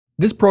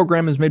This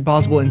program is made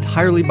possible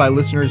entirely by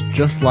listeners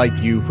just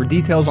like you. For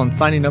details on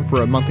signing up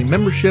for a monthly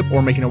membership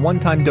or making a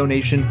one-time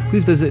donation,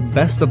 please visit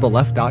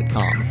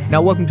bestoftheleft.com.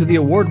 Now welcome to the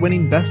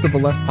award-winning Best of the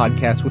Left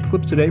podcast with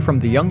clips today from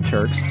The Young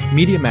Turks,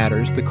 Media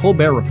Matters, The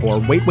Colbert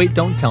Report, Wait, Wait,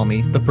 Don't Tell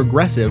Me, The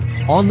Progressive,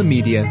 On the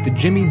Media, The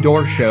Jimmy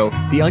Dore Show,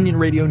 The Onion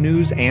Radio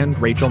News, and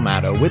Rachel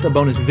Maddow, with a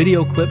bonus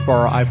video clip for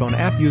our iPhone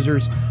app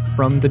users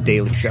from The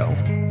Daily Show.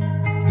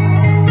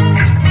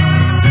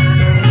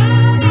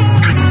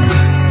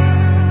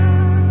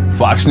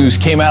 Fox News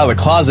came out of the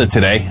closet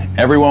today.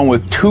 Everyone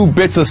with 2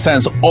 bits of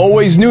sense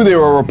always knew they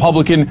were a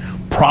Republican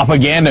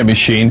propaganda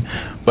machine,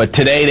 but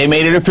today they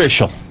made it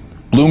official.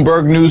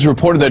 Bloomberg News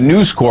reported that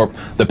News Corp,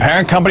 the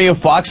parent company of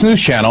Fox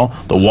News Channel,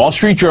 the Wall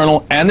Street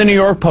Journal, and the New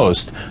York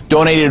Post,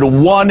 donated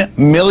 $1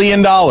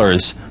 million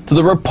to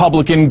the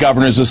Republican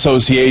Governors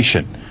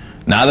Association.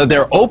 Now that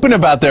they're open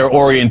about their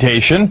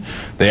orientation,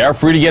 they are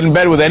free to get in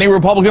bed with any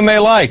Republican they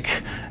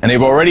like, and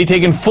they've already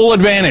taken full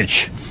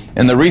advantage.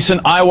 In the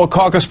recent Iowa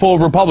caucus poll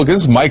of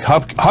Republicans, Mike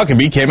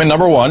Huckabee came in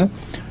number 1,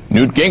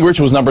 Newt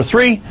Gingrich was number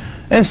 3,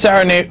 and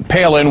Sarah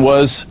Palin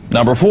was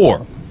number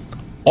 4.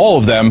 All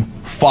of them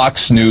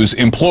Fox News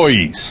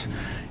employees.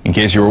 In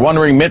case you were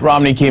wondering, Mitt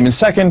Romney came in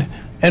second,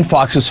 and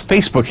Fox is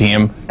Facebooking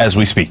him as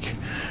we speak.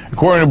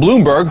 According to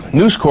Bloomberg,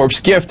 News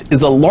Corp's gift is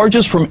the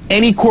largest from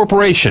any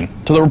corporation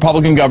to the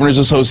Republican Governors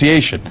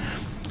Association.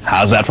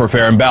 How's that for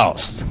fair and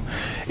balanced?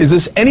 Is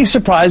this any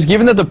surprise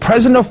given that the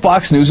president of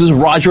Fox News is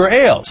Roger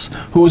Ailes,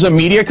 who was a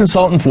media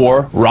consultant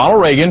for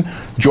Ronald Reagan,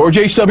 George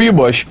H.W.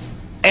 Bush,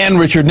 and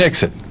Richard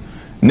Nixon?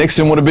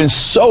 Nixon would have been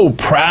so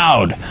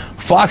proud.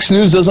 Fox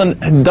News does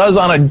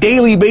on a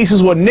daily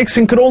basis what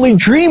Nixon could only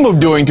dream of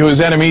doing to his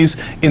enemies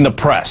in the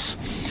press.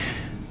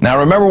 Now,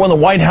 remember when the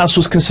White House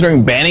was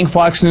considering banning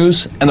Fox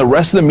News and the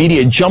rest of the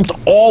media jumped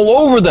all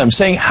over them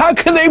saying, how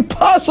can they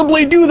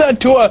possibly do that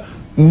to a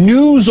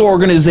news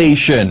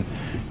organization?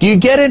 Do you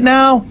get it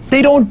now?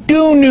 They don't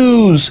do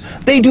news.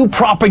 They do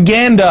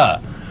propaganda.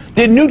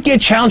 Did Newt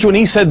get challenged when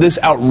he said this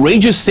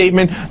outrageous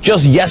statement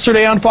just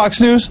yesterday on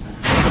Fox News?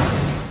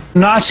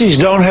 Nazis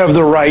don't have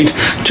the right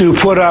to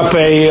put up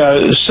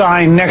a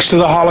sign next to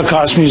the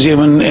Holocaust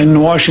Museum in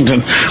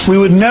Washington. We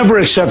would never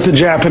accept the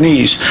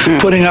Japanese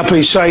putting up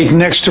a site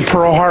next to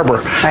Pearl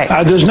Harbor.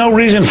 Right. There's no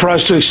reason for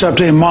us to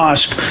accept a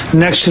mosque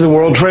next to the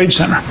World Trade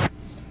Center.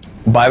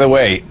 By the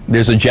way,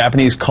 there's a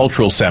Japanese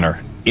cultural center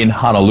in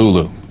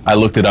Honolulu. I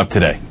looked it up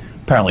today.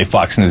 Apparently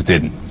Fox News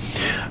didn't.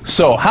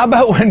 So how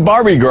about when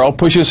Barbie Girl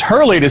pushes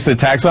her latest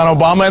attacks on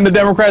Obama and the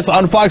Democrats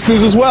on Fox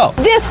News as well?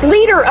 This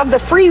leader of the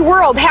free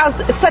world has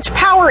such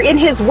power in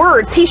his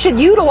words. He should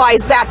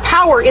utilize that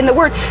power in the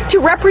word to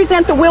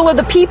represent the will of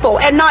the people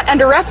and not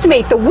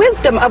underestimate the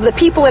wisdom of the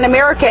people in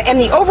America. And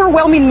the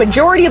overwhelming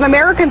majority of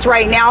Americans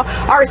right now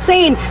are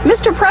saying,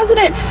 Mr.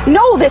 President,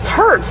 no, this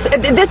hurts.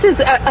 This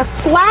is a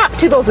slap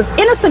to those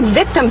innocent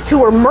victims who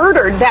were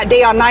murdered that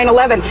day on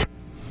 9/11.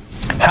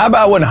 How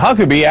about when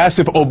Huckabee asked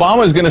if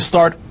Obama is going to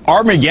start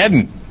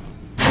Armageddon?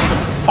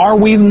 Are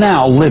we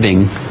now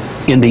living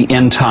in the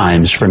end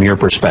times from your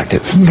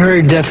perspective?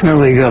 Very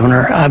definitely,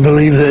 Governor. I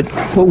believe that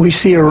what we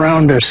see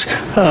around us,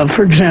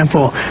 for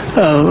example,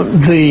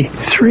 the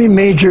 3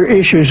 major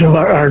issues of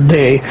our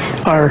day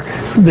are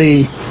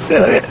the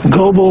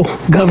global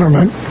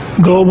government,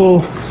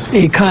 global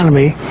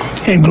economy,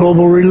 and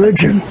global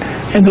religion.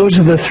 And those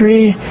are the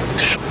 3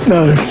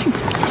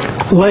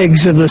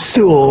 legs of the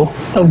stool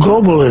of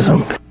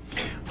globalism.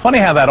 Funny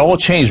how that all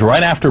changed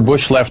right after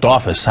Bush left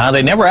office. How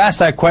they never asked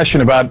that question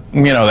about,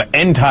 the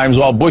end times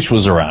while Bush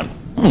was around.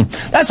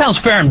 That sounds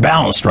fair and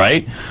balanced,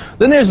 right?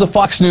 Then there's the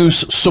Fox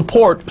News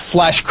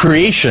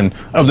support/creation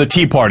of the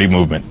Tea Party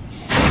movement.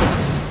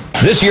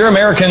 This year,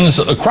 Americans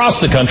across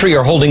the country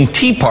are holding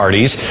tea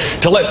parties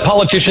to let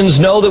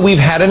politicians know that we've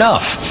had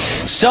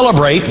enough.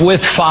 Celebrate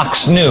with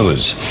Fox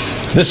News.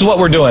 This is what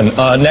we're doing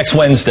next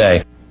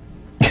Wednesday.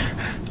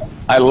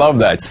 I love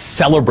that.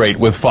 Celebrate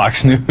with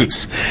Fox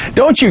News.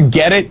 Don't you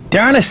get it?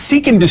 They're on a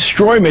seek and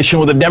destroy mission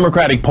with the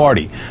Democratic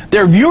Party.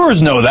 Their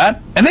viewers know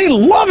that, and they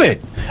love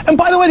it. And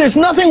by the way, there's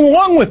nothing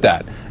wrong with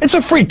that. It's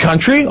a free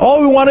country.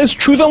 All we want is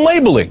truth and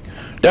labeling.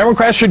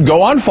 Democrats should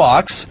go on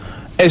Fox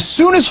as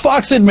soon as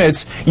Fox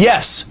admits,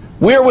 yes,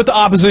 we're with the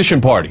opposition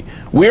party.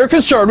 We're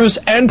conservatives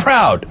and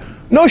proud.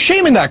 No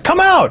shame in that. Come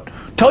out.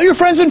 Tell your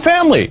friends and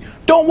family.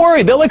 Don't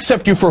worry, they'll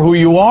accept you for who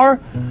you are.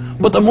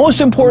 But the most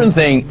important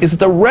thing is that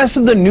the rest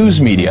of the news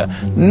media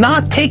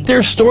not take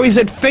their stories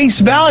at face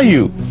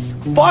value.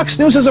 Fox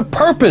News has a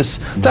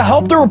purpose to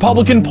help the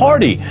Republican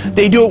Party.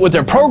 They do it with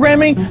their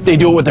programming, they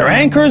do it with their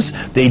anchors,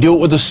 they do it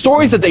with the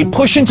stories that they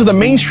push into the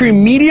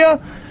mainstream media,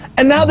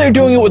 and now they're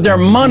doing it with their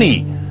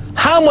money.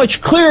 How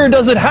much clearer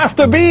does it have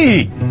to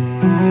be?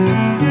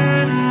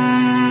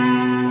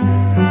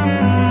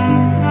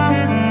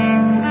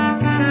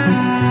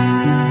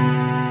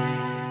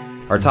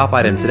 Our top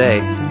item today,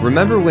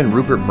 remember when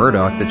Rupert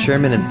Murdoch, the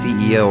chairman and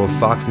CEO of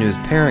Fox News'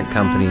 parent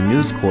company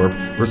News Corp,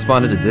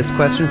 responded to this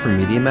question from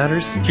Media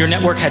Matters? Your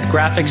network had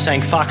graphics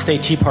saying Fox Day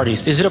Tea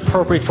Parties. Is it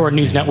appropriate for a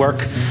news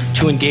network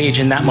to engage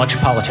in that much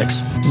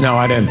politics? No,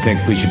 I don't think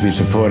we should be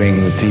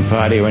supporting the Tea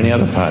Party or any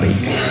other party.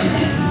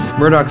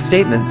 Murdoch's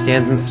statement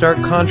stands in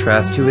stark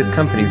contrast to his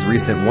company's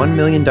recent $1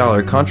 million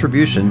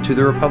contribution to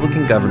the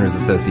Republican Governors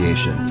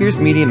Association. Here's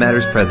Media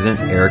Matters President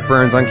Eric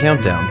Burns on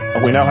Countdown.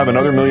 We now have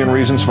another million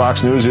reasons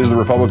Fox News is the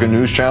Republican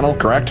news channel,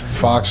 correct?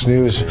 Fox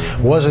News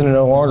wasn't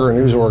no longer a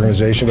news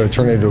organization, but it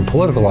turned into a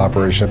political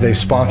operation. They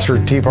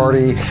sponsored Tea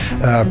Party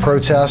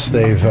protests.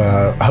 They've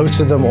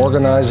hosted them,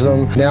 organized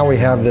them. Now we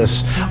have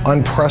this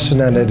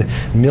unprecedented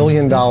 $1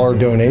 million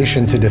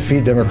donation to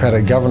defeat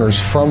Democratic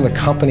governors from the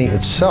company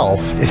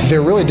itself.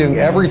 They're really doing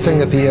everything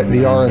that the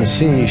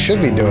RNC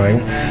should be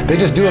doing. They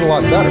just do it a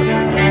lot better.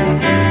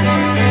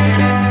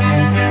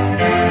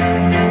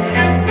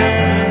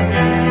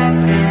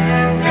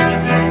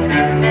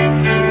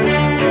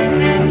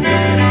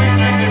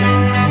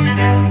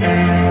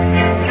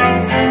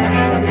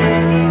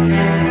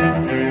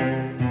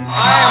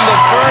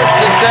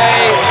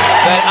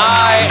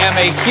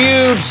 A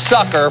huge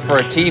sucker for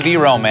a TV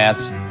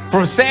romance.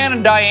 From San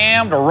and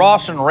Diane to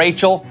Ross and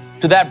Rachel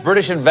to that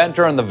British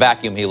inventor and the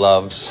vacuum he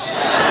loves.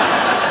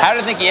 How do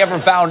you think he ever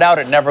found out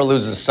it never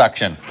loses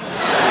suction?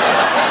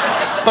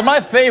 But my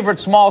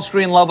favorite small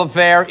screen love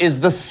affair is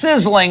the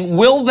sizzling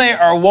will they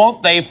or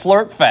won't they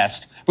flirt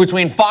fest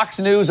between Fox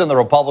News and the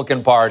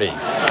Republican Party.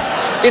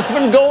 It's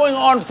been going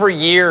on for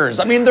years.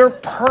 I mean, they're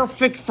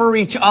perfect for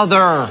each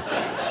other.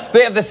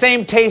 They have the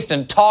same taste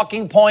in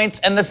talking points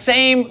and the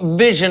same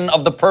vision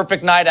of the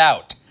perfect night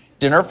out.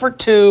 Dinner for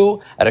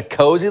two at a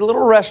cozy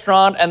little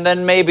restaurant, and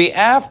then maybe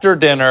after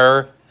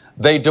dinner,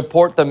 they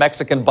deport the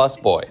Mexican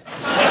busboy.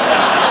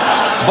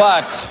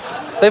 But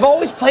they've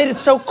always played it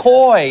so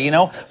coy, you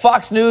know.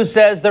 Fox News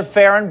says they're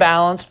fair and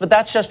balanced, but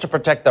that's just to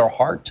protect their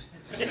heart.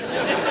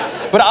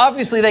 But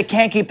obviously they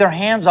can't keep their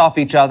hands off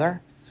each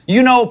other.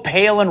 You know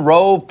Palin,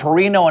 Rove,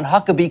 Perino, and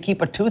Huckabee keep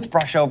a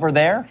toothbrush over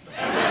there.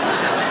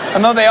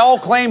 And though they all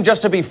claim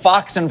just to be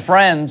Fox and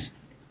Friends,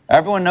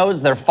 everyone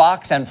knows they're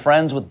Fox and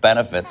Friends with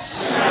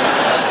benefits.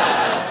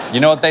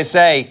 You know what they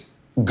say?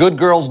 Good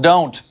girls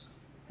don't,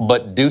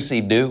 but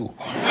Deucey do.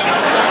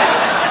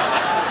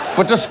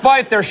 But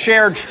despite their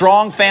shared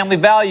strong family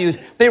values,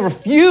 they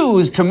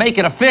refuse to make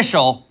it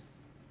official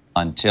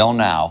until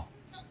now.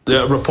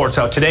 The reports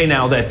out today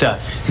now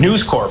that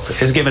News Corp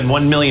has given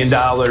 $1 million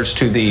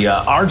to the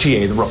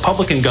RGA, the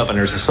Republican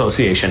Governors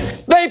Association.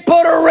 They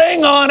put a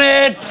ring on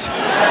it!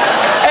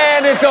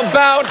 And it's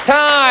about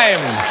time!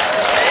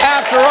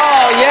 After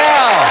all,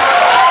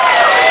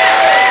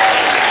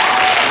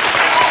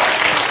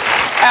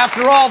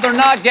 After all, they're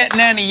not getting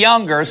any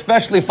younger,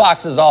 especially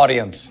Fox's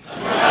audience.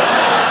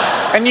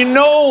 And you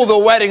know the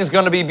wedding's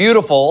going to be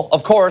beautiful,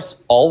 of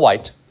course, all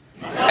white.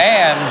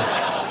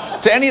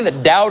 And to any of the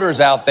doubters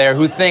out there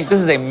who think this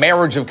is a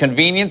marriage of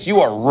convenience, you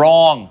are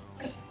wrong.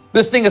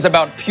 This thing is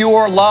about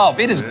pure love.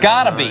 It has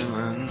got to be.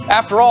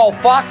 After all,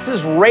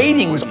 Fox's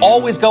ratings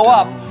always go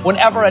up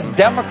whenever a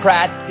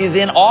Democrat is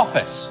in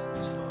office.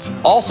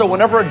 Also,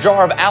 whenever a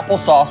jar of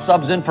applesauce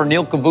subs in for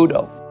Neil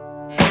Cavuto.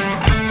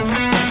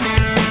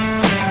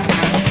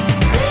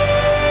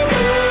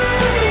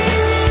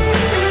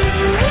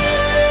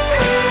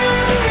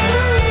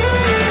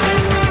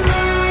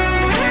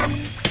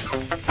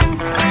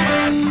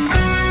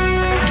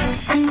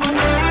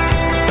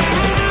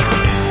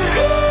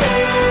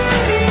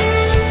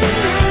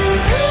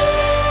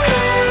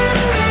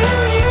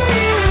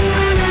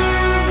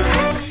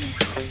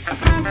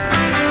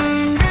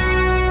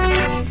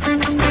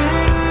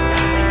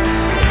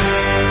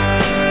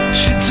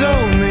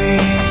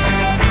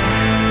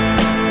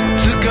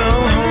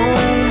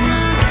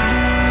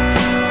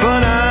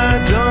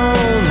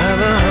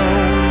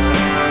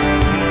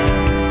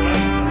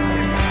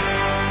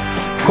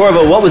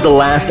 Corvo, what was the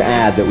last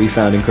ad that we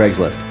found in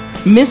Craigslist?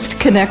 Missed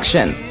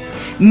connection.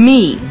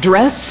 Me,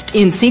 dressed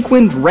in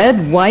sequined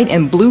red, white,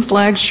 and blue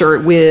flag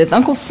shirt with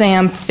Uncle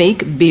Sam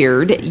fake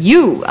beard.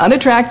 You,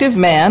 unattractive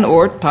man,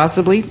 or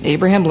possibly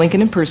Abraham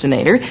Lincoln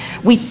impersonator.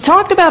 We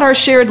talked about our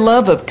shared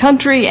love of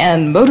country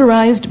and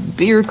motorized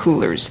beer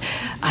coolers.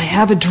 I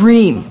have a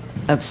dream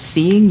of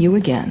seeing you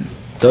again.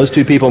 Those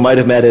two people might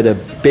have met at a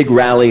big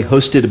rally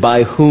hosted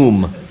by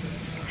whom?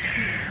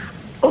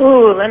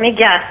 Ooh, let me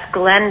guess.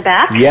 Glenn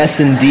Beck?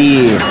 Yes,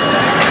 indeed.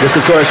 This,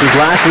 of course, was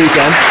last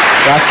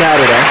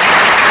Saturday.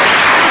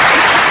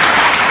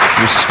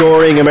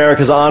 Restoring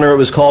America's Honor, it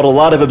was called. A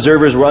lot of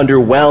observers were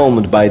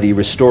underwhelmed by the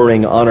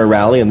Restoring Honor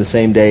rally on the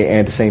same day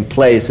and the same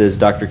place as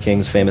Dr.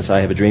 King's famous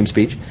I Have a Dream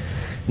speech.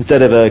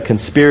 Instead of a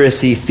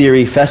conspiracy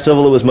theory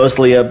festival, it was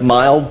mostly a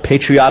mild,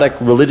 patriotic,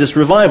 religious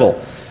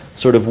revival.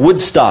 Sort of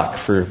Woodstock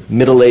for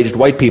middle-aged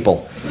white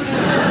people.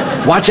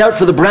 Watch out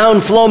for the brown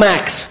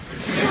Flomax.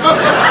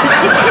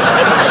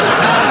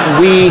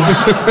 We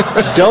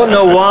don't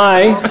know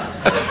why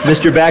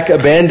Mr. Beck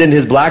abandoned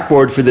his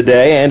blackboard for the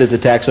day and his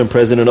attacks on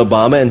President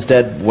Obama,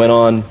 instead went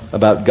on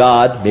about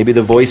God. Maybe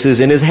the voices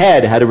in his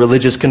head had a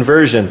religious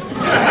conversion.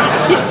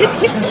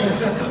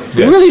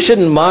 You really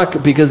shouldn't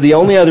mock, because the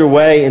only other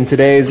way in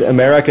today's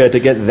America to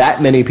get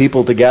that many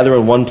people together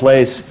in one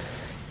place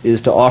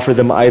is to offer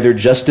them either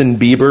Justin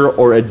Bieber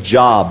or a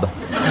job.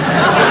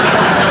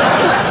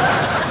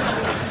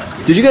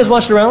 Did you guys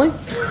watch the rally?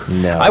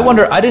 No. I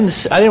wonder. I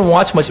didn't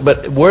watch much,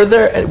 but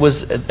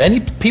was any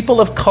people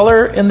of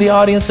color in the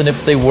audience? And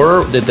if they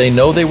were, did they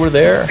know they were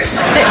there?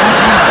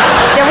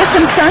 There was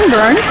some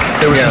sunburn.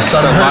 There was some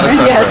sunburn. A lot of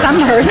sunburn. Yeah,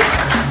 sunburn.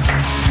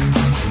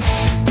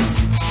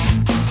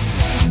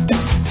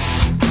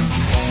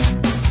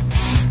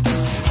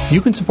 You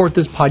can support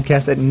this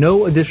podcast at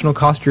no additional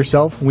cost to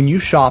yourself when you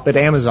shop at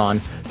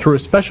Amazon through a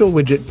special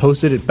widget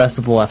posted at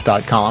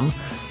bestoftheleft.com.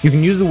 You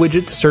can use the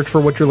widget to search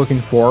for what you're looking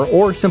for,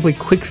 or simply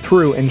click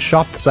through and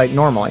shop the site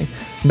normally.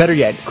 Better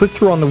yet, click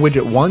through on the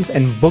widget once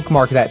and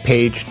bookmark that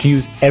page to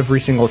use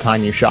every single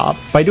time you shop.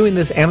 By doing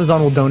this,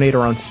 Amazon will donate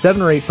around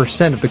 7 or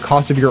 8% of the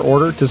cost of your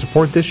order to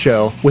support this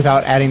show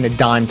without adding a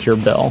dime to your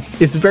bill.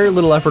 It's very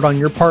little effort on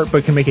your part,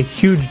 but can make a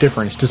huge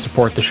difference to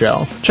support the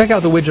show. Check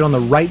out the widget on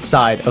the right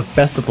side of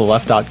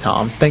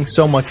bestoftheleft.com. Thanks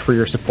so much for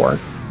your support.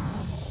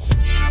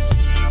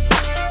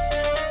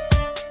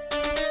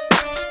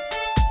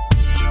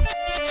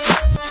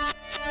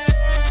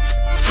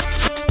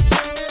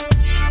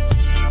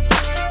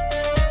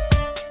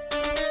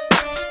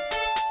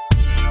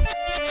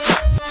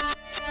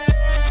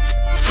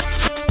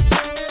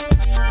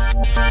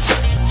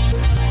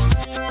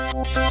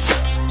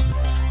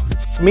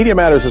 Media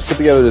Matters has put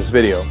together this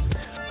video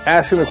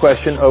asking the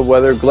question of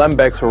whether Glenn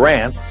Beck's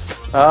rants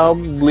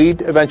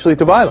lead eventually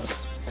to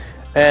violence.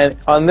 And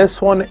on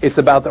this one, it's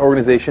about the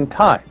organization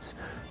Tides.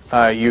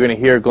 You're going to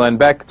hear Glenn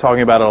Beck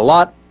talking about it a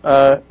lot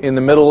in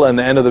the middle and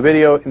the end of the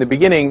video. In the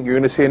beginning, you're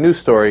going to see a news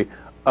story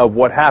of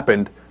what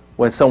happened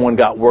when someone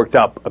got worked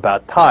up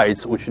about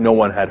Tides, which no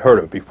one had heard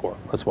of before.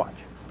 Let's watch.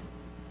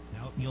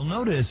 You'll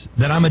notice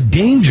that I'm a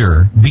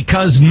danger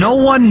because no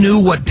one knew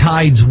what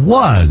Tides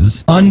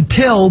was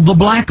until the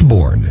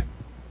blackboard.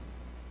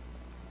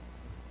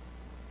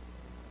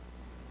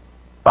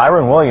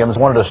 Byron Williams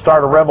wanted to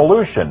start a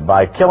revolution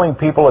by killing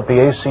people at the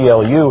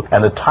ACLU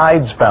and the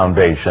Tides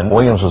Foundation.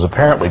 Williams was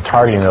apparently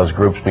targeting those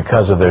groups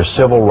because of their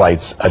civil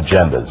rights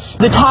agendas.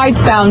 The Tides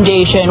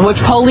Foundation, which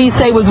police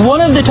say was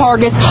one of the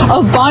targets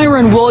of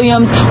Byron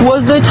Williams,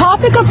 was the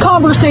topic of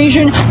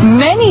conversation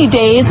many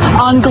days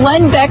on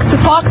Glenn Beck's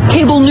Fox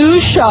Cable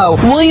News show.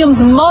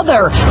 Williams'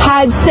 mother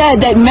had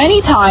said that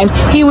many times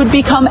he would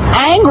become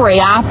angry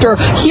after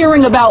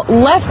hearing about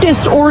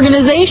leftist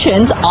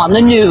organizations on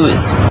the news.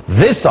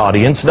 This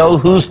audience know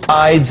whose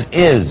Tides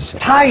is.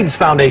 Tides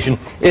Foundation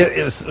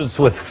is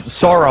with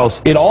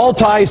Soros. It all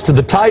ties to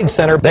the Tides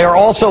Center. They are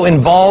also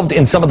involved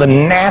in some of the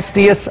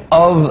nastiest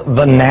of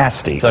the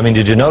nasty. I mean,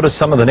 did you notice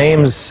some of the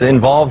names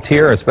involved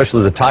here,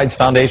 especially the Tides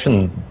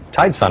Foundation?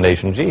 Tides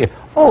Foundation, gee,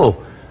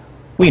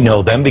 we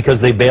know them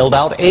because they bailed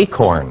out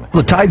Acorn.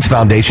 The Tides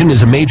Foundation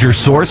is a major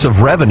source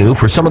of revenue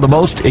for some of the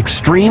most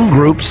extreme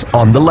groups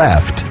on the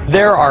left.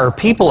 There are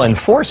people and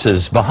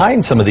forces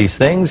behind some of these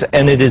things,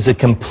 and it is a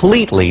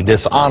completely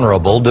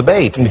dishonorable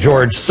debate. And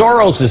George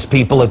Soros'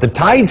 people at the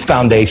Tides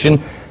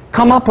Foundation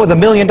come up with $1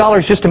 million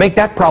just to make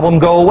that problem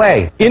go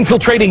away.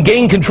 Infiltrate and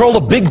gain control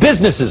of big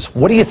businesses.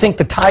 What do you think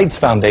the Tides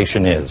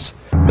Foundation is?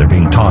 They're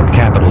being taught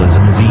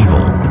capitalism is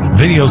evil.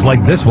 Videos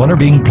like this one are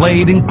being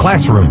played in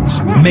classrooms,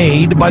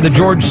 made by the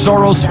George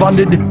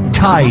Soros-funded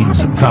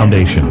Tides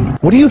Foundation.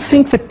 What do you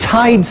think the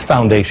Tides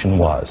Foundation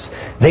was?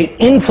 They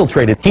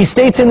infiltrated. He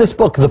states in this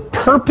book, the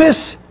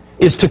purpose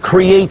is to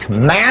create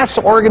mass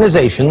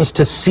organizations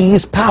to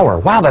seize power.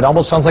 Wow, that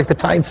almost sounds like the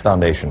Tides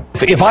Foundation.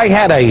 If I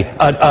had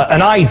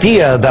an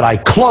idea that I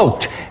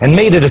cloaked and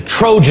made it a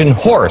Trojan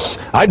horse,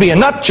 I'd be a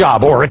nut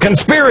job or a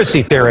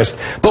conspiracy theorist.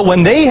 But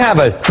when they have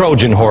a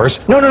Trojan horse,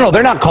 no,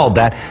 they're not called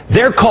that.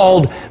 They're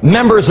called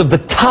members of the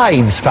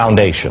Tides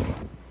Foundation.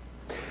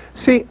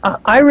 See,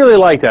 I really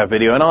like that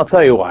video, and I'll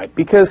tell you why.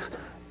 Because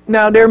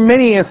now, there are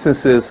many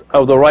instances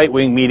of the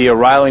right-wing media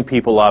riling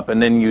people up,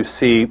 and then you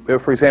see,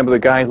 for example, the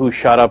guy who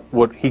shot up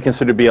what he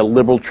considered to be a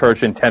liberal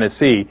church in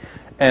Tennessee,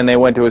 and they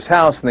went to his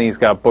house, and then he's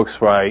got books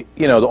by,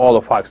 all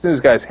the Fox News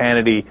guys,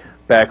 Hannity,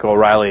 Beck,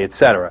 O'Reilly,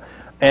 etc.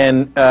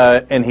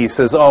 And he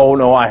says, oh,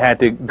 no, I had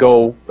to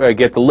go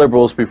get the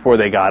liberals before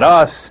they got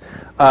us.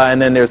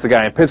 And then there's the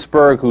guy in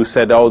Pittsburgh who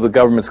said, oh, the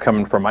government's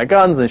coming for my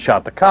guns, and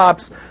shot the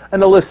cops.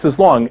 And the list is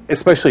long,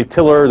 especially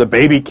Tiller, the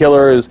baby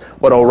killer, is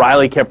what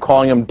O'Reilly kept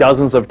calling him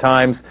dozens of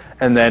times.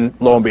 And then,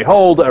 lo and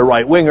behold, a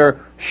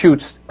right-winger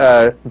shoots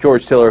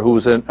George Tiller, who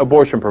was an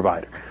abortion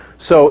provider.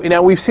 So,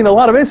 we've seen a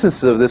lot of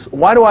instances of this.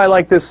 Why do I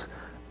like this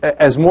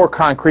as more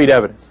concrete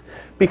evidence?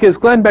 Because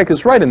Glenn Beck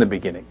is right in the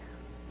beginning.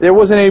 There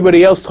wasn't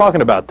anybody else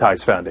talking about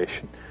Tides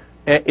Foundation.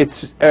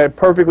 It's a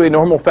perfectly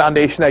normal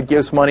foundation that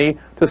gives money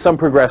to some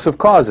progressive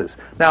causes.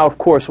 Now, of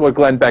course, what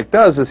Glenn Beck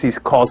does is he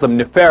calls them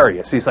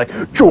nefarious. He's like,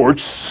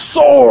 George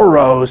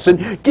Soros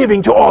and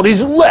giving to all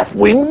these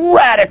left-wing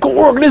radical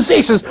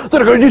organizations that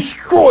are going to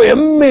destroy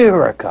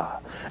America.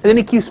 And then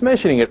he keeps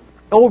mentioning it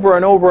over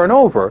and over and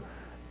over.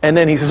 And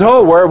then he says,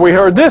 oh, where have we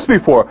heard this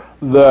before?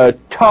 The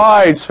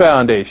Tides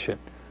Foundation.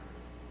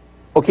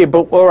 Okay,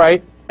 but all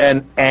right,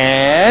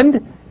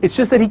 and it's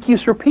just that he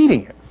keeps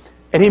repeating it.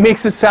 And he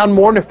makes it sound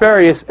more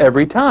nefarious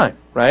every time,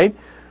 right?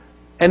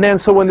 And then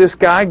so when this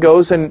guy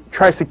goes and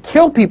tries to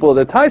kill people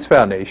at the Tides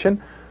Foundation,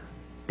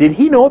 did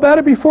he know about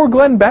it before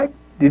Glenn Beck?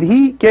 Did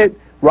he get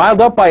riled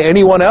up by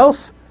anyone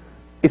else?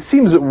 It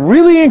seems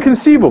really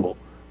inconceivable.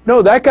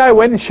 No, that guy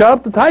went and shut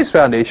up the Tides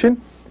Foundation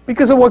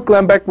because of what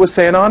Glenn Beck was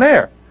saying on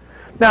air.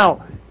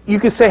 Now, you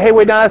could say, hey,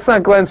 wait, no, that's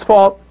not Glenn's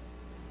fault.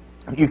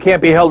 You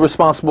can't be held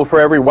responsible for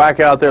every whack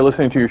out there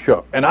listening to your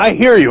show. And I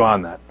hear you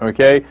on that,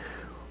 okay?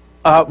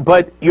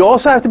 But you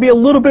also have to be a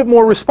little bit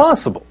more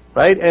responsible,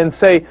 right? And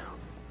say,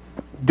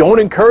 don't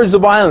encourage the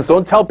violence.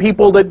 Don't tell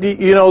people that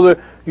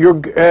your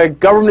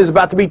government is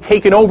about to be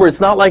taken over.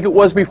 It's not like it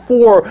was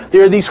before.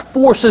 There are these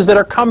forces that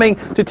are coming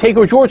to take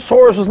over. George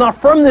Soros is not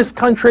from this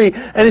country,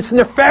 and it's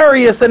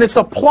nefarious, and it's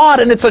a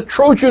plot, and it's a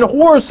Trojan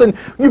horse, and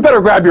you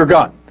better grab your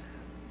gun.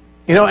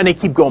 And they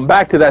keep going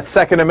back to that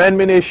Second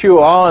Amendment issue,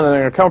 and then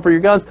they're going to come for your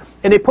guns,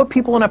 and they put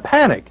people in a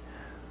panic.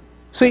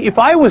 See, if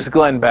I was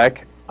Glenn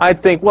Beck,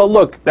 I'd think, well,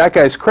 look, that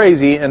guy's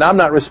crazy, and I'm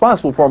not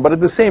responsible for him. But at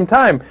the same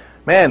time,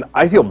 man,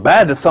 I feel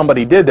bad that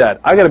somebody did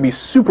that. I got to be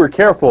super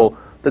careful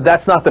that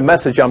that's not the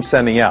message I'm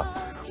sending out.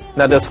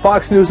 Now, does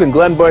Fox News and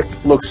Glenn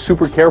Beck look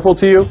super careful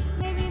to you?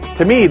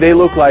 To me, they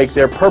look like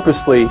they're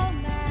purposely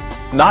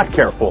not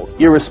careful,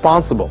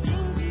 irresponsible,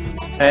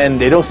 and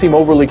they don't seem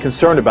overly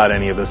concerned about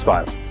any of this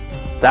violence.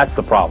 That's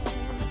the problem.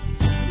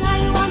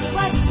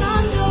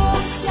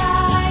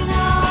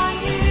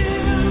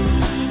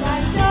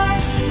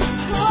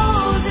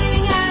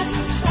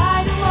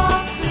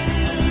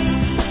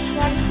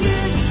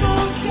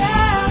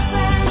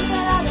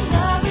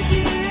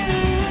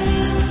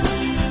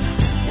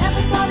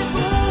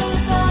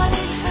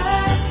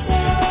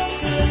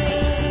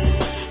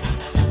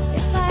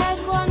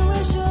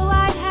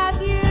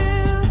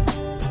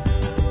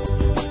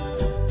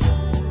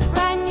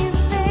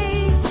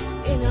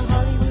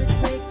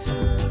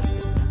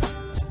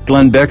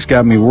 Glenn Beck's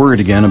got me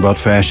worried again about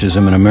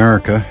fascism in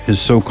America.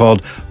 His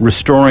so-called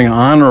Restoring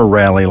Honor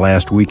rally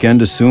last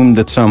weekend assumed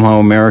that somehow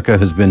America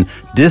has been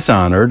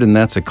dishonored, and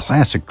that's a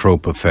classic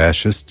trope of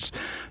fascists.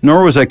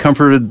 Nor was I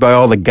comforted by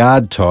all the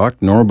God talk,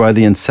 nor by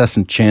the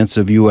incessant chants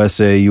of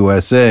USA,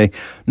 USA,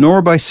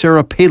 nor by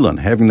Sarah Palin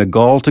having the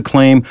gall to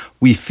claim,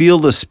 we feel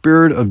the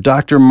spirit of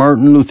Dr.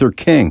 Martin Luther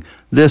King.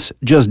 This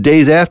just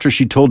days after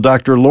she told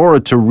Dr. Laura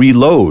to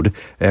reload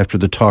after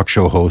the talk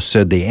show host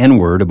said the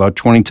N-word about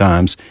 20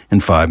 times in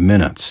 5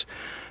 minutes.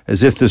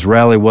 As if this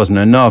rally wasn't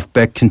enough,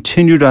 Beck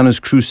continued on his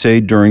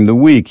crusade during the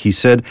week. He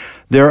said,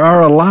 there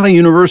are a lot of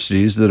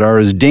universities that are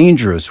as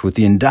dangerous with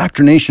the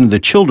indoctrination of the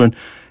children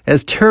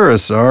as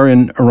terrorists are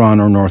in Iran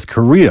or North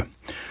Korea.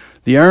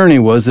 The irony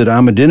was that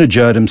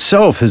Ahmadinejad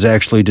himself has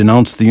actually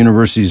denounced the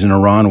universities in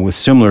Iran with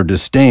similar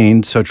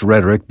disdain, such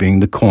rhetoric being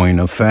the coin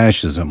of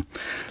fascism.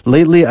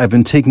 Lately, I've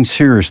been taking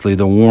seriously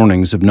the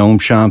warnings of Noam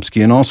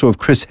Chomsky and also of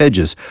Chris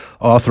Hedges,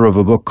 author of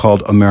a book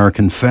called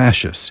American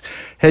Fascists.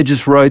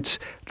 Hedges writes,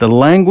 the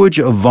language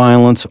of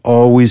violence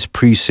always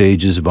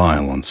presages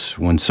violence.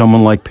 When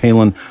someone like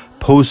Palin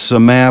posts a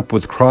map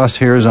with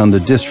crosshairs on the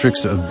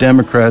districts of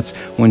Democrats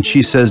when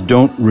she says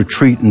don't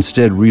retreat,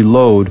 instead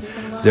reload,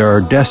 there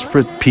are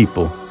desperate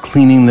people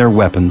cleaning their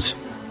weapons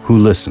who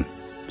listen,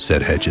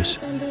 said Hedges.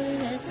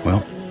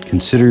 Well,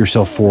 consider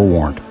yourself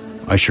forewarned.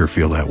 I sure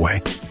feel that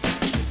way.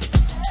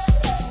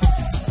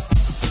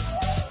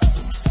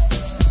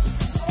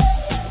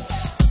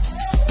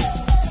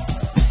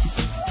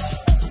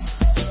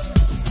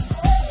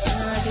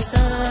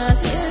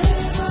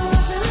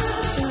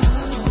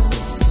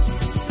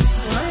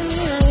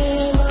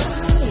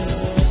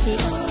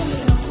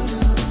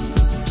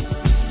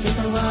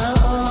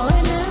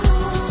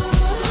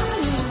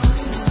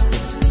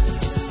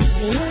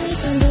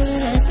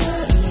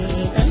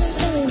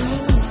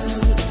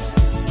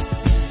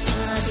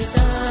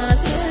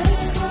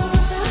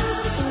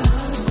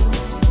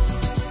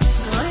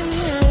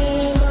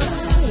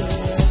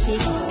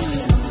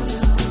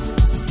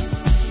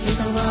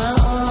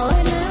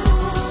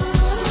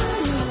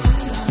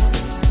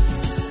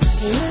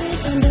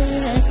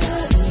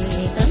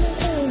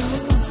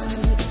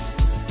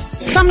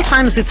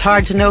 Sometimes it's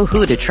hard to know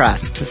who to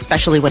trust,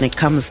 especially when it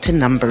comes to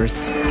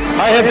numbers.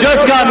 I have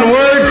just gotten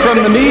word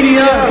from the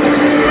media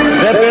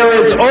that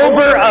there is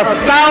over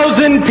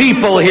 1,000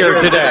 people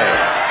here today.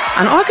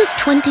 On August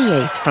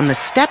 28th, from the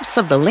steps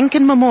of the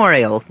Lincoln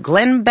Memorial,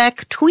 Glenn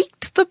Beck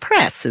tweaked the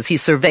press as he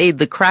surveyed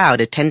the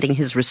crowd attending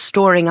his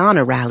Restoring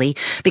Honor rally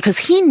because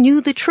he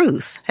knew the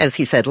truth. As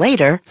he said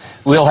later,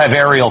 We'll have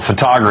aerial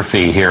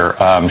photography here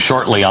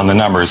shortly on the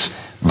numbers,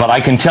 but I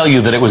can tell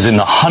you that it was in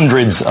the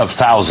hundreds of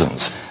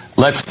thousands.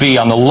 let's be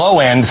on the low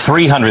end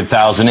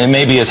 300,000. It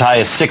may be as high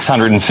as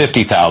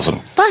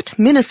 650,000. But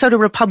Minnesota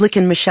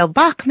Republican Michelle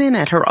Bachmann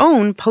at her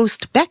own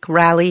post-Beck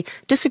rally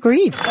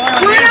disagreed.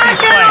 We're not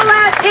going to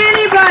let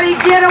anybody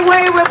get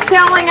away with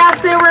telling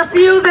us there were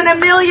fewer than 1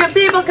 million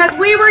people because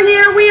we were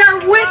here. We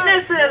are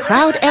witnesses.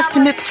 Crowd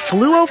estimates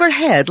flew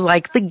overhead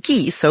like the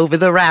geese over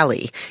the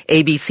rally.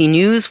 ABC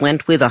News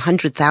went with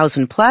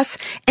 100,000 plus,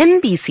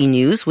 NBC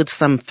News with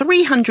some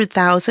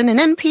 300,000, and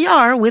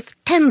NPR with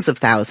tens of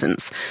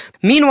thousands.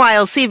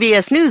 Meanwhile,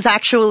 CBS News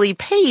actually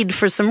paid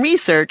for some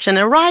research and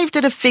arrived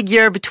at a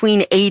figure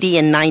between 80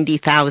 and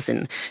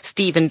 90,000.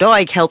 Stephen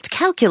Doig helped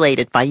calculate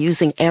it by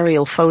using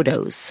aerial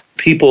photos.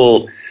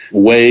 People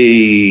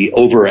way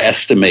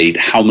overestimate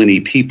how many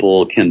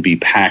people can be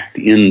packed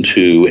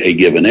into a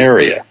given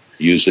area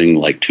using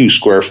like 2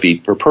 square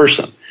feet per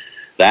person.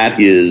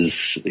 That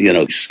is,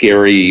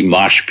 scary,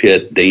 mosh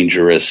pit,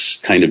 dangerous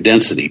kind of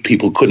density.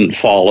 People couldn't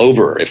fall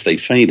over if they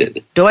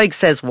fainted. Doig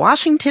says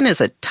Washington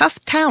is a tough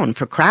town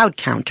for crowd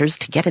counters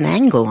to get an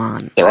angle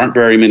on. There aren't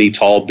very many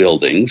tall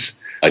buildings.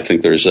 I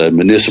think there's a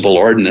municipal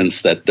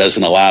ordinance that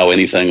doesn't allow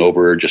anything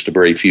over just a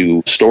very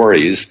few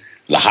stories.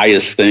 The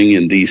highest thing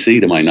in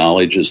D.C., to my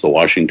knowledge, is the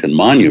Washington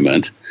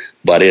Monument.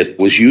 But it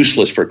was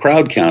useless for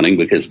crowd counting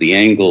because the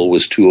angle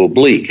was too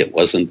oblique. It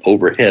wasn't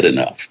overhead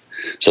enough.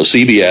 So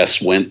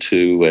CBS went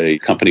to a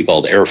company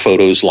called Air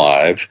Photos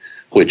Live,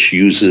 which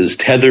uses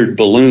tethered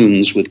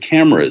balloons with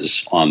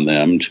cameras on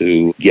them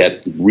to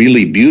get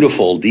really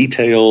beautiful,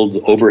 detailed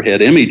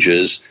overhead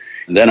images.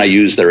 And then I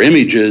used their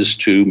images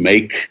to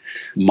make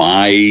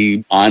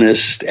my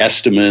honest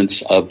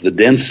estimates of the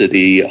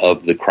density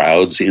of the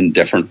crowds in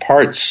different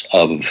parts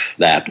of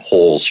that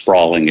whole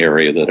sprawling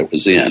area that it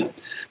was in.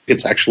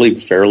 It's actually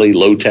fairly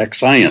low-tech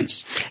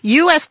science.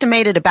 You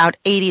estimated about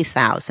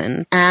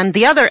 80,000, and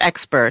the other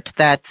expert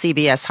that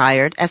CBS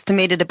hired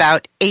estimated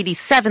about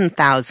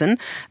 87,000.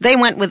 They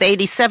went with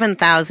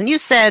 87,000. You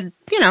said,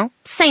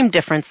 same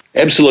difference.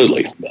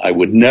 Absolutely. I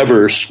would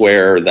never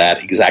swear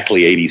that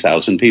exactly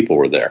 80,000 people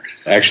were there.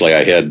 Actually,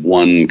 I had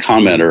one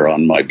commenter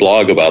on my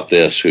blog about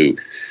this who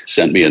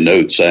sent me a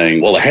note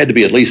saying, well, there had to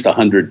be at least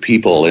 100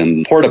 people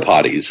in porta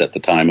potties at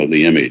the time of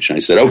the image. And I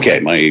said, okay,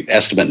 my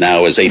estimate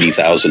now is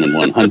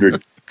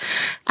 80,100.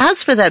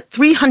 As for that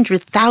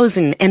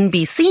 300,000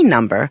 NBC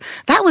number,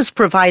 that was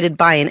provided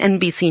by an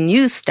NBC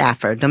News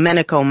staffer,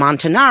 Domenico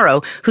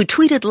Montanaro, who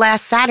tweeted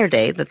last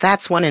Saturday that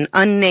that's what an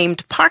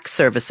unnamed Park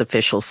Service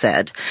official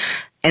said.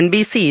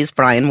 NBC's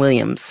Brian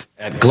Williams.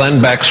 At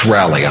Glenn Beck's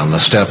rally on the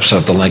steps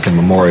of the Lincoln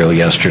Memorial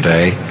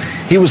yesterday,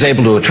 he was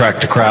able to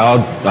attract a crowd.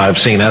 I've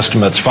seen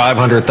estimates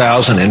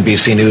 500,000.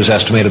 NBC News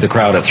estimated the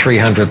crowd at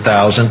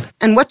 300,000.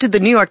 And what did the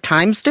New York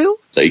Times do?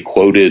 They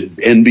quoted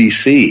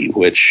NBC,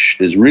 which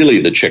is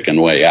really the chicken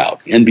way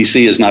out.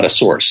 NBC is not a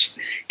source.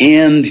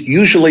 And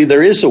usually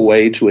there is a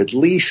way to at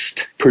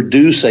least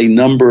produce a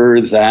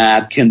number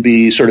that can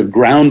be sort of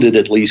grounded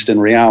at least in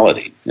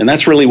reality. And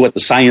that's really what the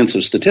science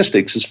of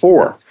statistics is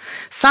for.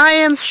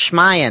 Science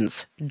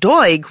schmience.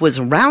 Doig was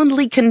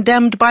roundly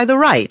condemned by the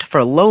right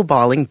for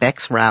lowballing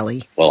Beck's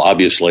rally. Well,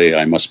 obviously,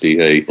 I must be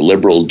a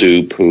liberal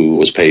dupe who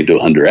was paid to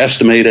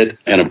underestimate it.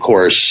 And of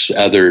course,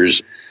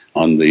 others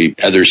on the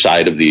other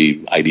side of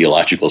the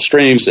ideological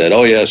stream said,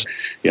 oh, yes,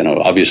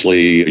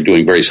 obviously you're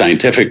doing very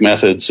scientific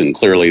methods, and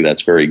clearly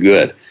that's very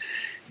good.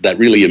 That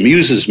really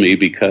amuses me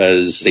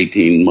because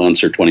 18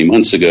 months or 20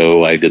 months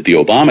ago, I did the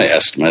Obama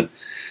estimate.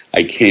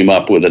 I came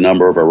up with a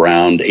number of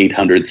around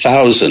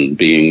 800,000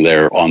 being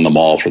there on the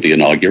mall for the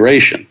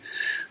inauguration.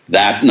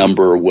 That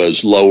number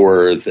was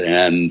lower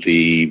than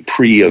the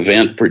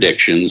pre-event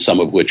predictions, some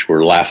of which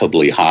were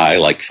laughably high,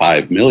 like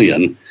 5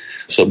 million.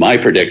 So my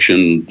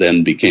prediction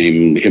then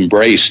became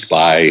embraced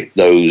by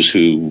those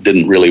who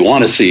didn't really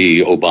want to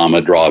see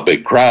Obama draw a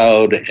big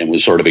crowd and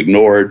was sort of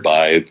ignored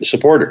by the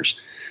supporters.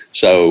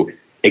 So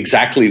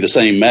exactly the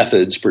same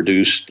methods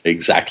produced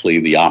exactly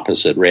the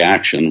opposite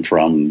reaction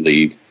from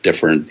the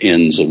different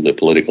ends of the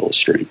political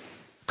stream.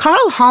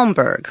 Carl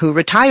Holmberg, who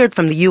retired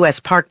from the U.S.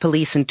 Park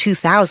Police in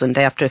 2000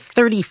 after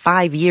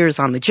 35 years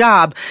on the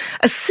job,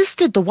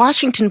 assisted the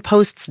Washington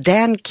Post's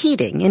Dan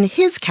Keating in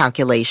his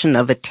calculation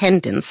of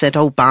attendance at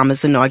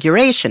Obama's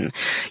inauguration.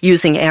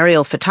 Using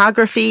aerial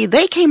photography,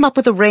 they came up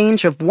with a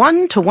range of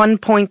 1 to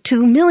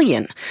 1.2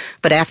 million.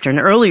 But after an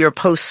earlier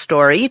Post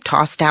story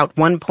tossed out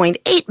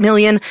 1.8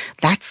 million,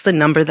 that's the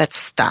number that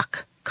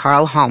stuck.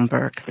 Carl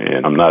Holmberg.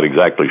 And I'm not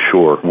exactly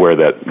sure where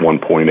that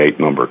 1.8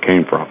 number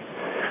came from.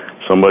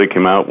 Somebody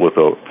came out with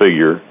a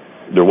figure.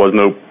 There was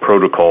no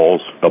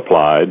protocols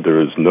applied.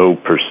 There is no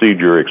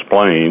procedure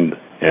explained.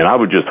 And I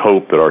would just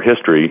hope that our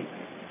history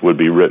would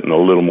be written a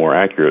little more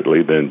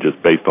accurately than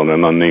just based on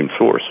an unnamed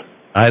source.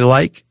 I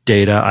like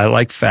data. I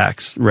like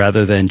facts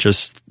rather than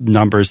just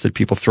numbers that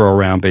people throw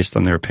around based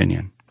on their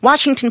opinion.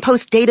 Washington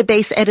Post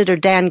database editor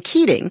Dan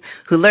Keating,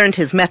 who learned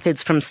his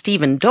methods from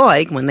Stephen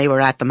Doig when they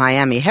were at the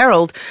Miami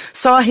Herald,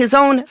 saw his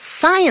own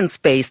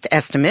science-based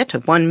estimate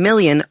of 1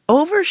 million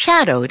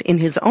overshadowed in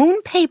his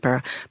own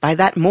paper by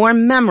that more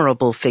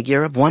memorable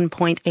figure of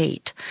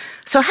 1.8.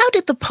 So how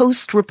did the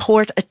Post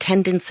report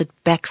attendance at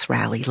Beck's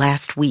rally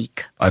last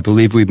week? I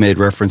believe we made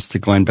reference to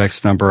Glenn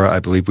Beck's number. I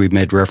believe we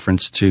made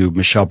reference to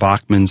Michelle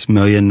Bachmann's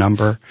million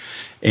number.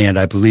 And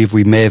I believe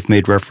we may have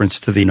made reference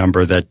to the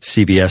number that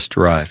CBS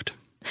derived.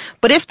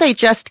 But if they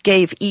just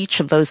gave each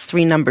of those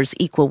three numbers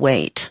equal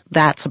weight,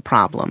 that's a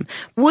problem.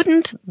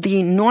 Wouldn't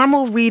the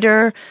normal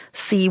reader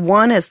see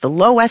one as the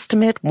low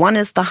estimate, one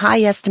as the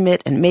high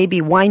estimate, and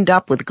maybe wind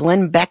up with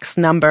Glenn Beck's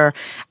number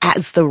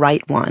as the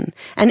right one?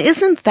 And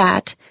isn't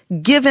that,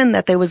 given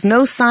that there was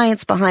no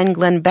science behind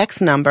Glenn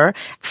Beck's number,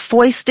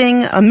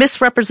 foisting a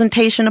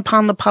misrepresentation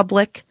upon the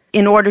public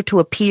in order to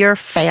appear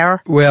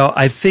fair? Well,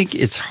 I think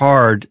it's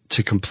hard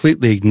to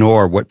completely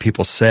ignore what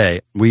people say.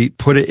 We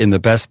put it in the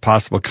best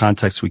possible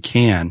context we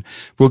can.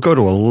 We'll go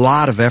to a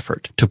lot of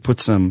effort to put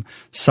some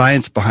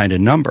science behind a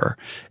number.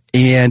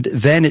 And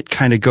then it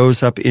kind of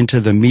goes up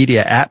into the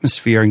media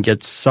atmosphere and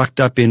gets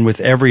sucked up in with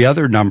every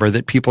other number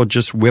that people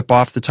just whip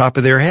off the top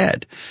of their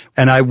head.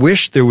 And I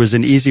wish there was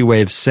an easy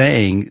way of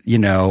saying,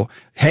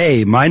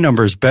 hey, my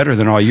number is better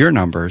than all your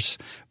numbers.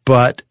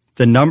 But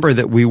the number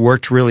that we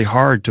worked really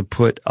hard to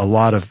put a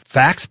lot of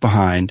facts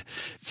behind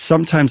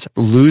sometimes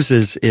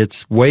loses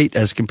its weight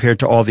as compared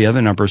to all the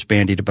other numbers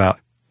bandied about.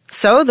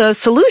 So the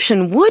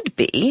solution would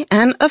be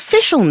an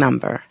official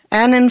number.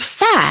 And in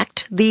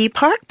fact, the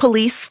park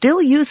police still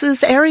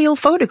uses aerial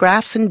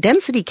photographs and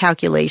density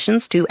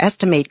calculations to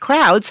estimate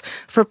crowds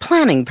for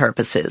planning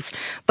purposes.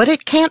 But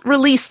it can't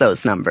release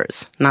those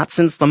numbers, not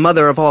since the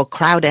mother of all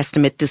crowd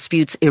estimate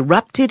disputes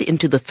erupted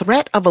into the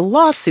threat of a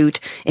lawsuit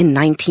in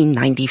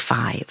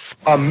 1995.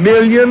 1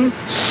 million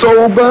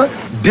sober,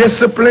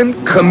 disciplined,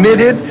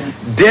 committed,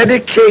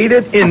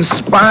 dedicated,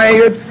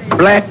 inspired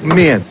black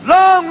men.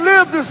 Long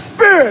live the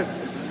spirit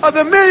of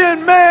the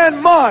Million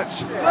Man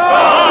March.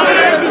 Long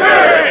live the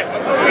spirit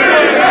of the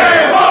Million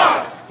Man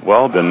March.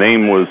 Well, the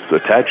name was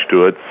attached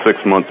to it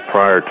 6 months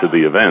prior to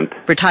the event.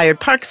 Retired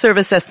Park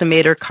Service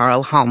estimator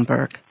Carl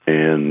Holmberg.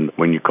 And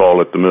when you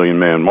call it the Million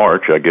Man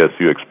March, I guess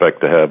you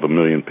expect to have 1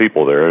 million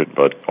people there,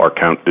 but our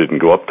count didn't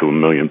go up to 1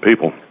 million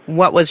people.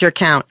 What was your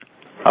count?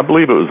 I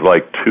believe it was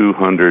like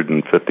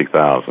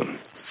 250,000.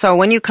 So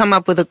when you come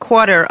up with a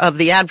quarter of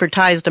the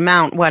advertised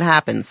amount, what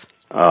happens?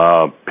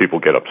 People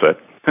get upset.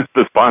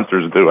 The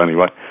sponsors do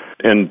anyway.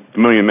 And the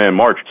Million Man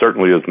March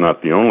certainly is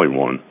not the only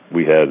one.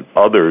 We had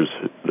others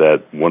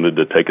that wanted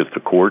to take us to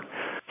court.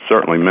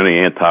 Certainly many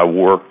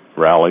anti-war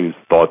rallies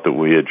thought that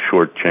we had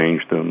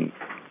shortchanged them.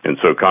 And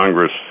so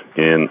Congress,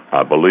 in,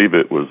 I believe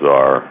it was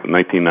our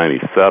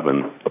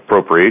 1997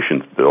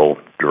 appropriations bill,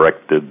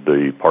 directed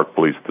the park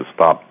police to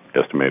stop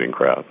estimating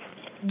crowds.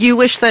 Do you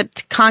wish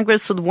that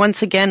Congress would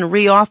once again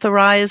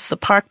reauthorize the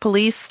park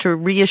police to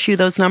reissue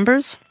those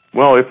numbers?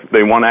 Well, if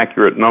they want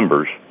accurate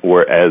numbers,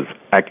 or as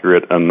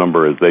accurate a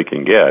number as they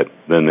can get,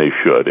 then they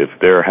should. If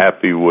they're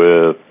happy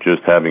with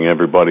just having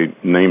everybody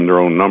name their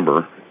own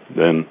number,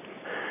 then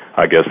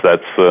I guess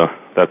that's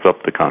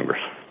up to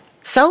Congress.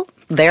 So,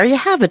 there you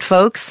have it,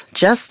 folks.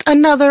 Just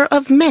another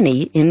of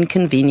many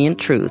inconvenient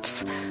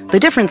truths. The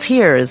difference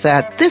here is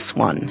that this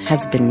one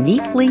has been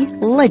neatly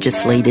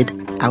legislated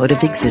out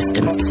of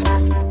existence.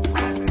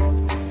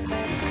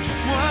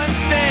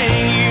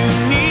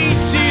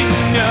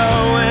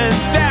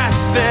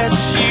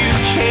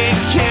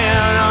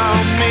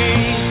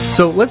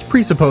 So let's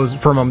presuppose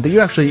for a moment that you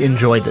actually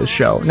enjoyed this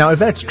show. Now, if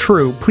that's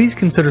true, please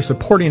consider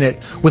supporting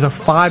it with a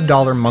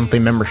 $5 monthly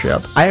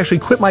membership. I actually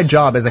quit my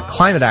job as a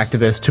climate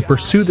activist to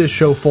pursue this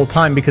show full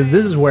time because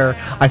this is where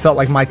I felt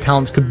like my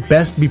talents could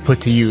best be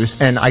put to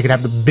use and I could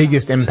have the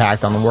biggest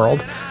impact on the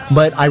world.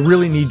 But I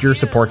really need your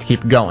support to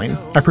keep going.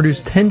 I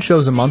produce 10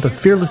 shows a month of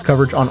fearless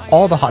coverage on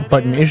all the hot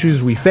button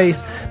issues we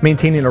face,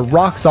 maintaining a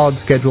rock solid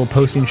schedule,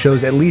 posting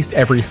shows at least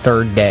every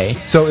third day.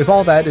 So if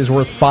all that is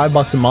worth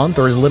 $5 a month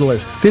or as little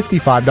as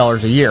 $55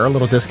 a year, a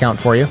little discount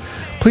for you,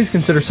 please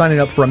consider signing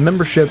up for a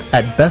membership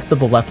at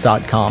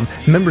bestoftheleft.com.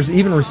 Members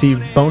even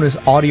receive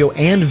bonus audio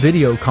and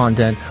video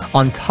content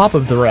on top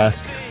of the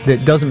rest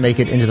that doesn't make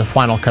it into the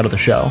final cut of the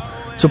show.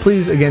 So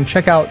please, again,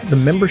 check out the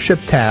membership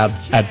tab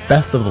at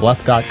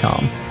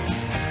bestoftheleft.com.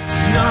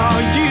 No,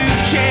 you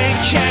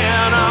can't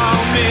count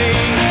on me.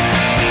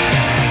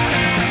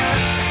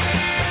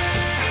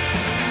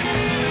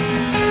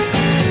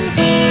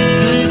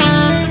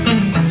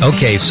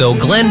 Okay, so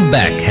Glenn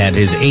Beck had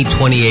his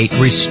 828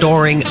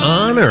 Restoring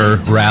Honor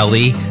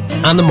rally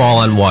on the Mall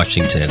on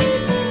Washington.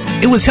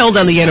 It was held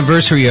on the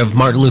anniversary of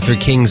Martin Luther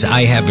King's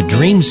I Have a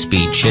Dream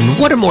speech, and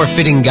what a more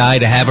fitting guy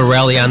to have a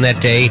rally on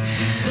that day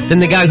than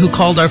the guy who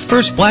called our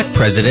first black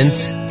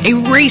president a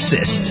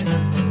racist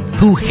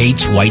who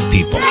hates white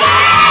people.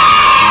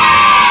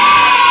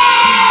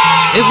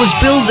 It was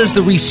billed as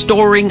the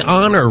Restoring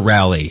Honor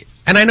rally,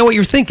 and I know what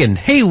you're thinking.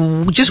 Hey,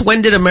 just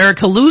when did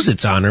America lose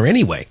its honor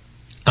anyway?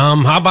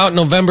 How about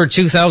November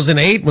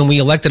 2008 when we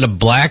elected a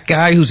black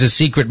guy who's a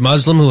secret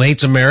Muslim who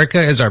hates America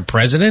as our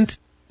president?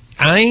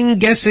 I'm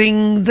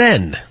guessing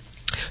then.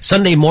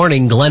 Sunday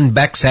morning, Glenn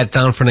Beck sat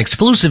down for an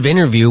exclusive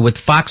interview with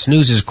Fox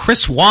News'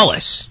 Chris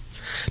Wallace.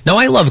 Now,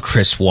 I love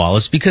Chris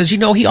Wallace because,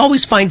 he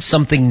always finds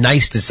something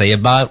nice to say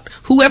about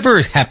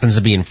whoever happens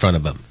to be in front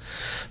of him.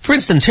 For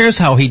instance, here's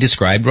how he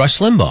described Rush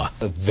Limbaugh.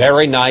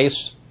 Very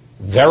nice,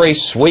 very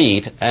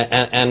sweet,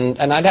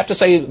 and I'd have to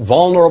say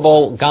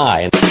vulnerable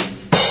guy.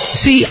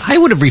 See, I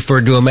would have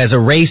referred to him as a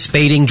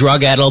race-baiting,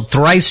 drug-addled,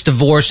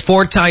 thrice-divorced,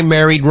 4-time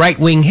married,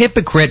 right-wing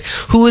hypocrite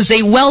who is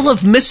a well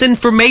of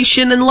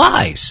misinformation and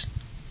lies.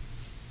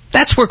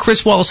 That's where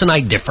Chris Wallace and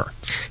I differ.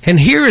 And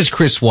here is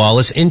Chris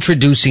Wallace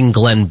introducing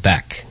Glenn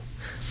Beck.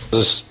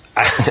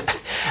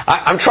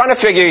 I'm trying to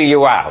figure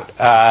you out.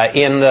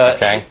 In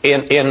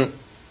the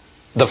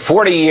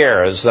 40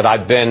 years that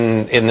I've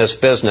been in this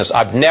business,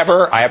 I've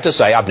never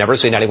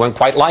seen anyone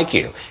quite like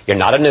you. You're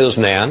not a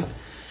newsman.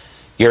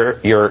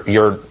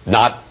 You're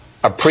not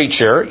a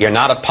preacher. You're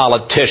not a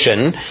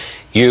politician.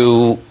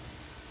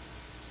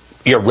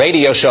 Your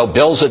radio show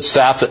bills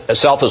itself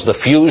as the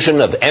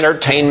fusion of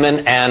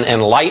entertainment and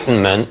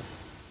enlightenment.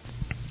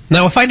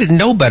 Now, if I didn't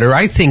know better,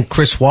 I think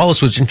Chris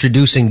Wallace was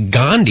introducing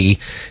Gandhi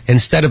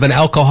instead of an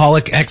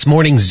alcoholic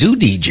ex-morning zoo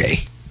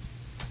DJ.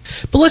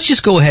 But let's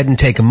just go ahead and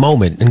take a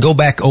moment and go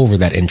back over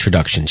that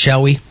introduction,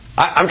 shall we?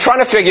 I'm trying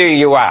to figure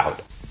you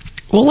out.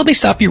 Well, let me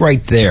stop you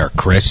right there,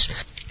 Chris.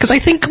 Because I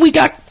think we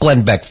got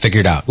Glenn Beck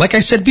figured out. Like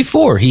I said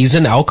before, he's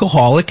an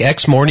alcoholic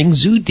ex-morning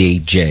zoo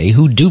DJ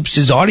who dupes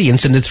his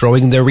audience into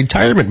throwing their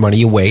retirement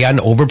money away on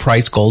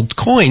overpriced gold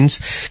coins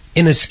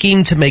in a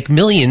scheme to make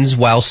millions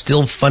while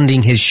still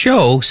funding his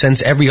show,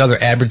 since every other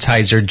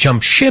advertiser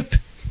jumped ship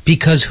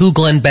because who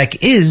Glenn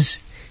Beck is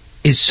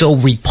so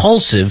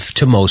repulsive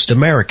to most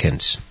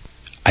Americans.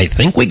 I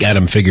think we got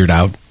him figured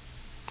out.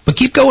 But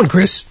keep going,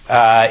 Chris.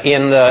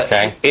 In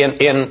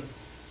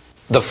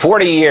the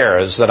 40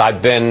 years that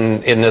I've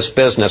been in this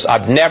business,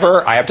 I've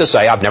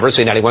never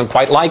seen anyone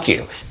quite like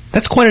you.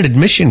 That's quite an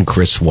admission,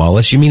 Chris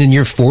Wallace. You mean in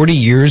your 40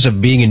 years of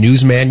being a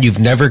newsman, you've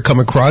never come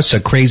across a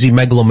crazy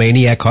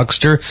megalomaniac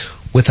huckster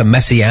with a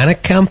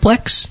messianic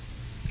complex?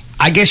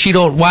 I guess you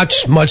don't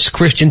watch much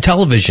Christian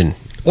television,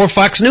 or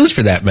Fox News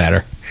for that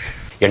matter.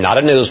 You're not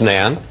a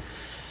newsman.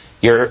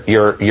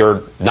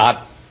 You're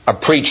not a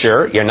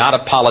preacher. You're not a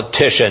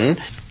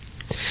politician.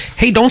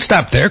 Hey, don't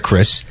stop there,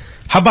 Chris.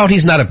 How about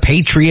he's not a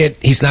patriot,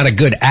 he's not a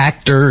good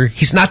actor,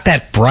 he's not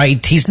that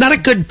bright, he's not a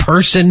good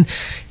person?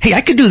 Hey,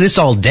 I could do this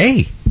all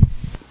day.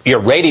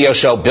 Your radio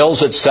show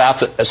bills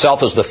itself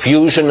as the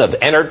fusion of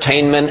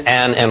entertainment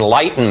and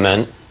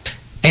enlightenment.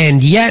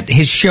 And yet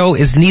his show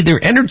is neither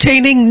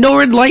entertaining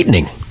nor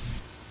enlightening.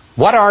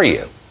 What are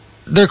you?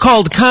 They're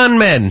called con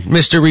men,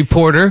 Mr.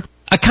 Reporter.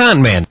 A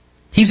con man.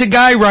 He's a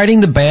guy riding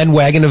the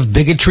bandwagon of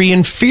bigotry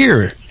and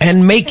fear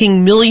and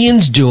making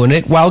millions doing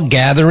it while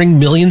gathering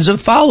millions of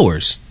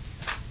followers.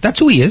 That's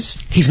who he is.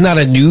 He's not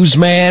a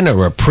newsman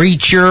or a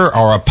preacher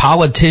or a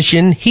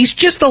politician. He's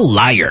just a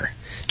liar.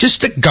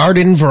 Just a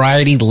garden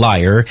variety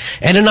liar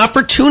and an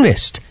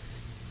opportunist.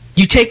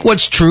 You take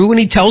what's true and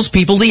he tells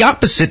people the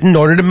opposite in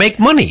order to make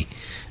money.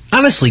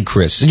 Honestly,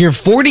 Chris, in your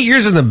 40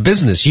 years in the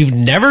business, you've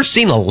never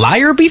seen a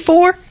liar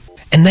before?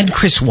 And then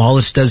Chris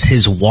Wallace does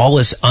his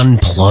Wallace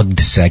Unplugged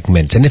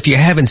segment. And if you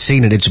haven't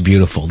seen it, it's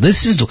beautiful.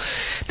 This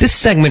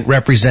segment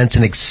represents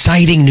an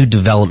exciting new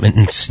development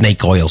in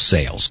snake oil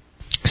sales.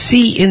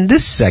 See, in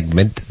this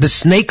segment, the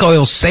snake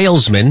oil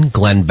salesman,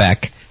 Glenn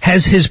Beck,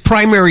 has his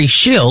primary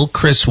shill,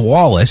 Chris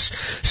Wallace,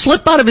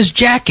 slip out of his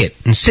jacket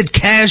and sit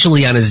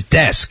casually on his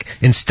desk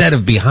instead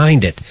of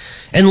behind it,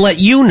 and let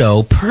you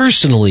know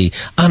personally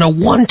on a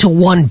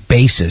one-to-one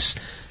basis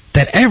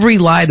that every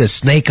lie the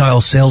snake oil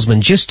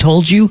salesman just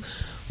told you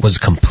was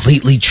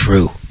completely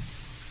true.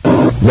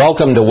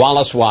 Welcome to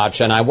Wallace Watch,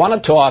 and I want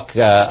to talk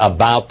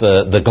about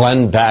the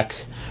Glenn Beck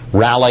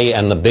rally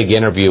and the big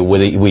interview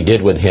we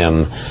did with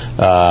him,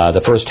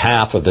 the first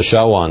half of the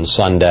show on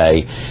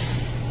Sunday.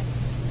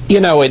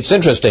 You know, it's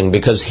interesting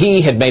because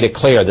he had made it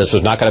clear this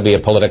was not going to be a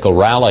political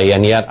rally,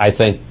 and yet I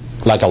think,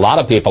 like a lot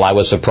of people, I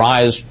was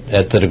surprised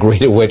at the degree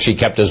to which he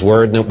kept his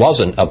word, and it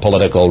wasn't a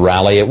political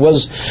rally. It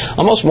was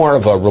almost more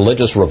of a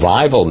religious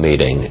revival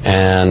meeting,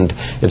 and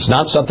it's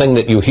not something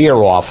that you hear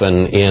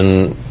often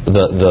in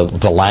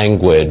the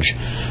language,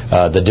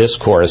 the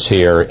discourse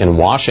here in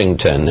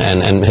Washington.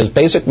 And his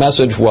basic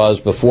message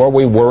was, before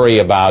we worry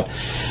about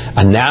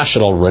a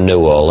national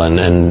renewal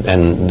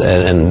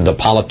and the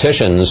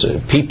politicians,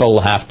 people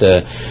have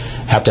to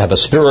have a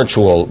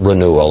spiritual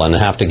renewal and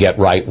have to get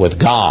right with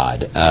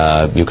God.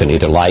 You can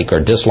either like or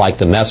dislike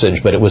the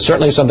message, but it was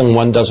certainly something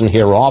one doesn't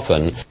hear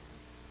often.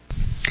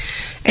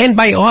 And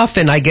by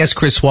often, I guess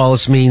Chris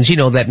Wallace means,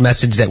 that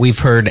message that we've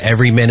heard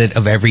every minute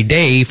of every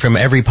day from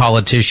every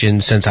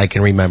politician since I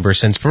can remember,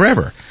 since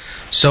forever.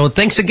 So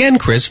thanks again,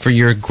 Chris, for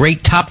your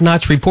great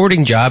top-notch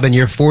reporting job and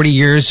your 40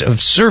 years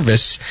of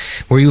service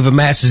where you've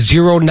amassed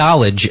zero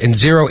knowledge and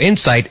zero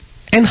insight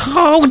And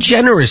how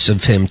generous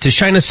of him to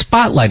shine a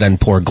spotlight on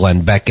poor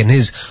Glenn Beck and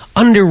his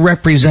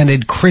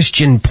underrepresented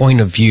Christian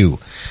point of view.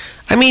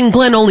 I mean,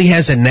 Glenn only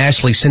has a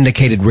nationally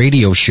syndicated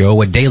radio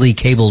show, a daily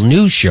cable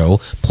news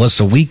show, plus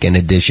a weekend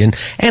edition,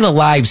 and a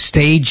live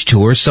stage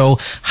tour, so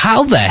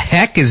how the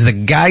heck is the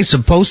guy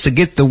supposed to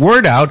get the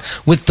word out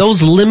with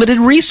those limited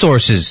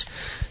resources?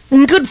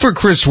 Good for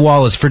Chris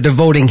Wallace for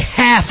devoting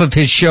half of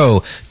his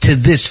show to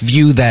this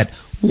view that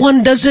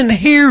one doesn't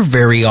hear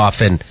very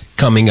often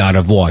coming out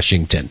of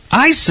Washington.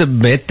 I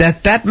submit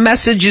that that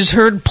message is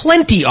heard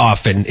plenty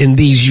often in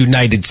these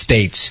United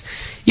States.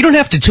 You don't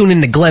have to tune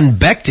into Glenn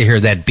Beck to hear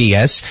that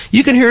BS.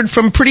 You can hear it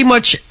from pretty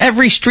much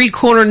every street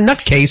corner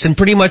nutcase in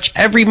pretty much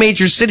every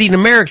major city in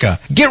America.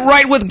 Get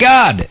right with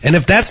God. And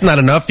if that's not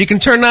enough, you can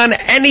turn on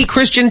any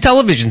Christian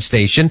television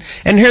station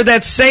and hear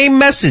that same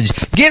message.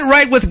 Get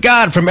right with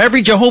God from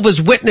every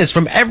Jehovah's Witness,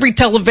 from every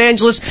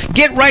televangelist.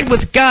 Get right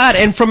with God,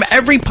 and from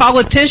every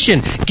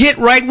politician. Get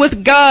right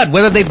with God,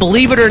 whether they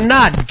believe it or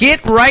not.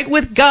 Get right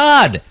with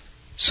God.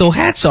 So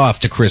hats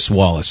off to Chris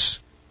Wallace.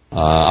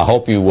 I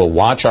hope you will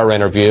watch our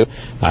interview.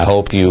 I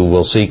hope you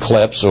will see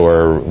clips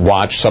or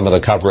watch some of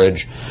the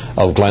coverage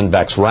of Glenn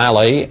Beck's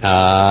rally,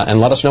 and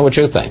let us know what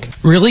you think.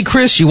 Really,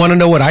 Chris? You want to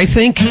know what I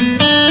think?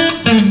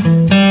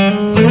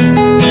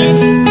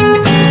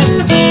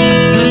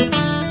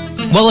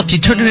 Well, if you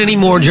turn in any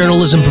more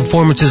journalism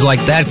performances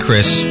like that,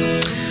 Chris,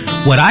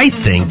 what I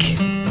think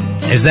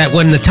is that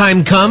when the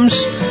time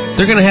comes,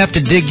 they're going to have to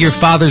dig your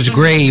father's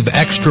grave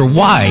extra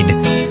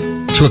wide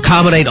to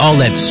accommodate all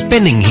that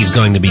spinning he's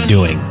going to be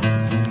doing.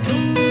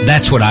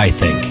 That's what I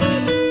think.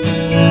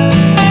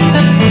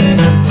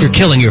 You're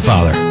killing your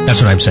father.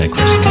 That's what I'm saying,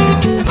 Chris.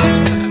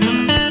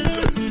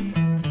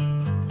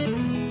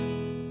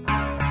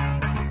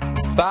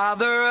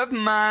 Father of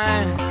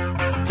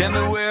mine, tell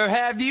me where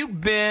have you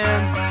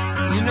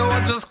been? You know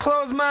I just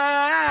closed my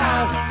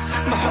eyes,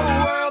 my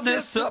whole world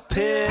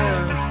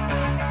disappeared.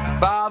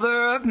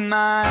 Father of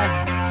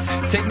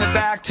mine, take me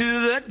back to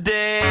the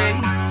day,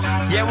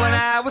 yeah, when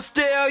I was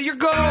still your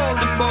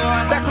golden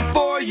boy, back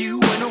before you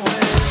went away.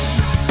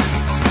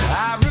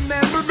 I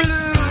remember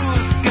blue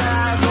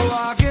skies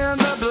walking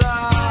the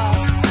block.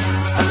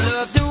 I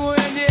loved it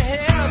when you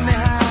held me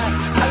high.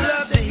 I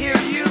loved to hear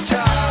you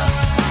talk.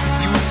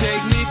 You would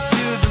take me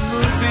to the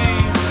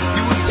movie.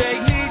 You would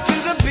take me to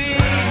the beach.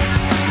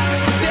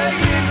 Take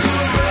me to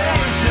a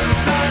place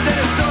inside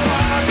that is so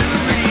hard to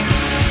reach.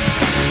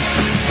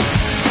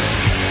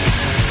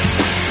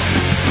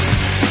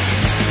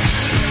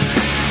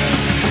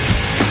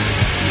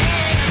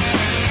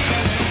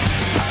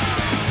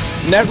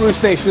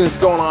 Netroots Nation is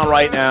going on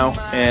right now,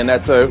 and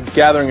that's a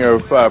gathering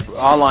of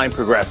online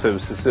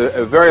progressives. It's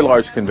a very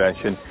large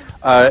convention.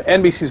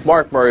 NBC's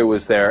Mark Murray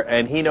was there,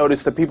 and he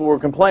noticed that people were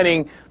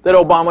complaining that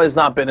Obama has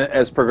not been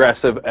as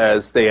progressive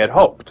as they had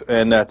hoped.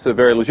 And that's a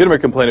very legitimate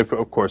complaint,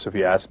 of course, if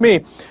you ask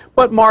me.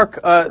 But Mark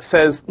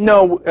says,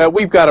 no,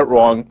 we've got it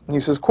wrong.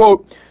 He says,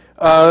 quote,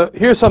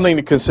 here's something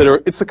to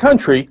consider. It's the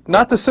country,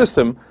 not the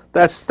system,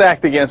 that's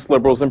stacked against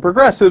liberals and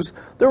progressives.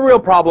 The real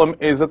problem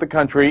is that the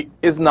country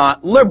is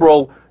not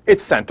liberal,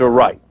 it's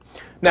center-right.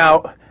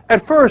 Now,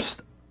 at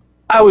first,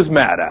 I was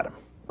mad at him,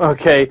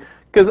 okay,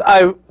 because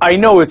I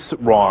know it's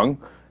wrong,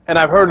 and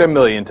I've heard it a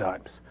million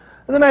times.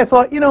 And then I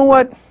thought, you know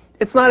what?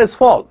 It's not his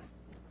fault.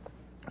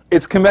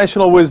 It's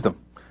conventional wisdom.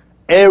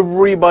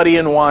 Everybody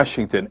in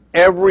Washington,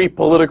 every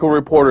political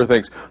reporter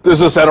thinks, this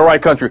is a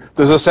center-right country,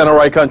 this is a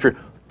center-right country,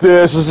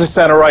 this is a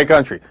center-right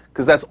country,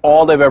 because that's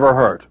all they've ever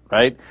heard,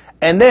 right?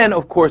 And then,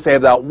 of course, they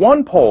have that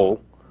one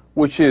poll,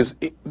 which is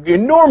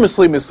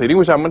enormously misleading,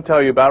 which I'm going to tell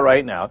you about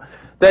right now,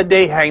 that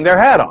they hang their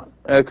hat on.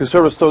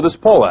 Conservatives throw this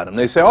poll at them.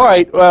 They say, all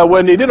right,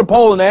 when they did a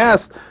poll and they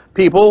asked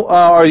people,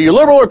 are you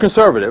liberal or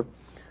conservative?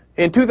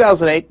 In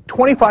 2008,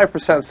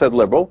 25% said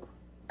liberal,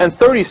 and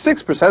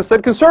 36%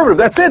 said conservative.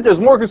 That's it. There's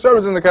more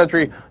conservatives in the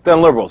country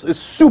than liberals. It's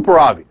super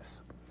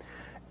obvious.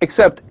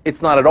 Except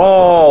it's not at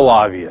all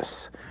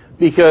obvious,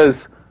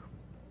 because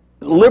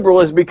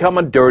liberal has become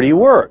a dirty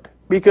word.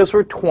 Because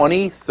for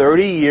 20,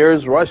 30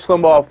 years, Rush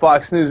Limbaugh,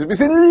 Fox News, we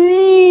said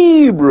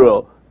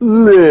liberal,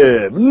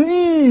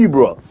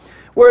 liberal.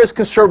 Whereas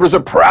conservative is a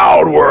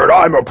proud word.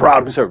 I'm a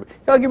proud conservative.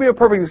 I'll give you a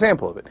perfect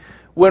example of it.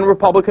 When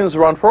Republicans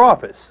run for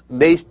office,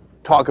 they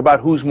talk about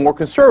who's more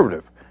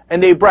conservative.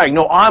 And they brag,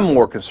 no, I'm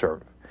more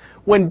conservative.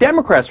 When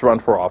Democrats run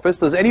for office,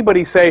 does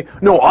anybody say,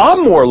 no,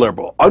 I'm more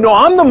liberal? Oh, no,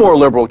 I'm the more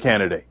liberal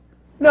candidate?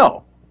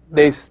 No.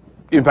 They,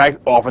 in fact,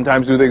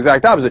 oftentimes do the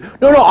exact opposite.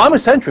 No, I'm a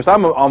centrist.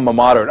 I'm a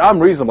moderate. I'm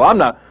reasonable. I'm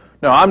not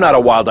a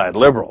wild-eyed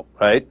liberal,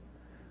 right?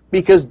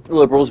 Because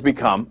liberals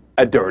become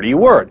a dirty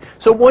word.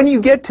 So when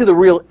you get to the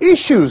real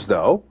issues,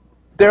 though,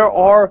 there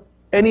are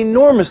an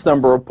enormous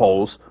number of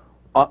polls,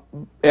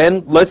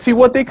 and let's see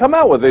what they come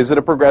out with. Is it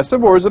a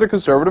progressive or is it a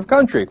conservative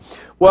country?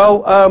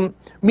 Well,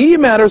 Media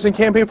Matters and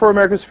Campaign for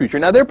America's Future,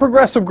 now they're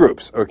progressive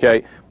groups,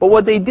 okay? But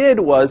what they did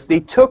was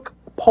they took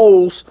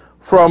polls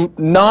from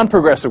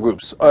non-progressive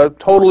groups,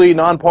 totally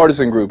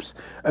nonpartisan groups,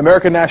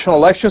 American National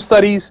Election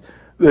Studies,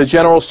 the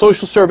General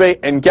Social Survey,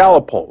 and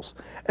Gallup polls.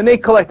 And they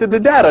collected the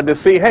data to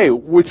see, hey,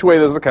 which way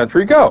does the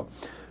country go?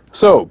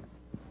 So,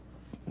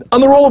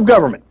 on the role of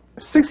government,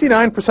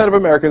 69% of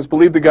Americans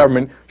believe the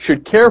government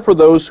should care for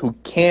those who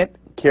can't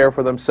care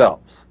for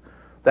themselves.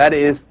 That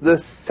is the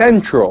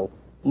central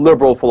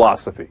liberal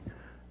philosophy.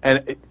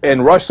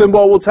 And Rush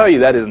Limbaugh will tell you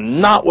that is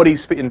not what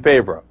he's in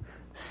favor of.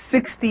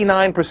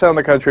 69% of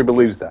the country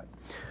believes that.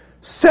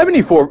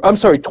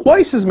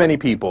 Twice as many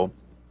people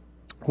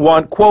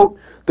want, quote,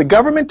 the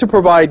government to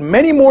provide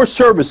many more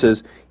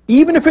services,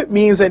 even if it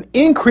means an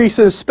increase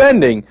in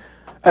spending,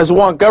 as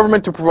want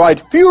government to provide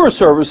fewer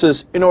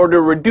services in order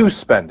to reduce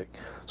spending.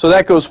 So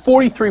that goes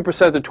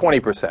 43% to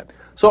 20%.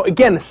 So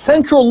again,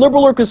 central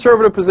liberal or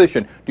conservative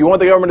position. Do you want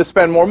the government to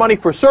spend more money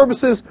for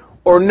services,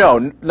 or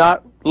no,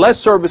 not less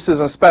services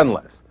and spend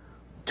less?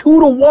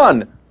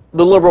 2-1,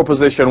 the liberal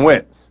position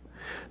wins.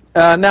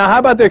 Now, how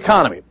about the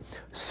economy?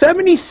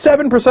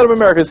 77% of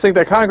Americans think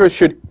that Congress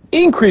should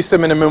increase the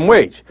minimum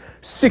wage.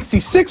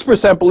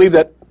 66% believe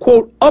that,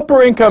 quote,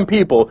 upper income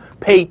people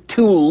pay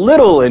too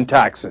little in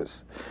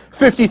taxes.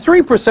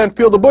 53%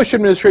 feel the Bush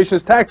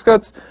administration's tax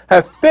cuts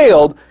have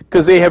failed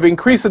because they have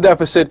increased the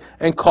deficit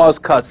and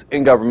caused cuts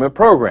in government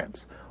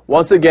programs.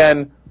 Once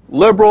again,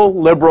 liberal,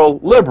 liberal,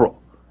 liberal.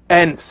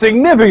 And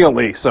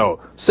significantly so.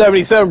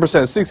 77%,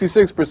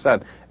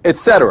 66%,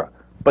 etc.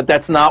 But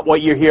that's not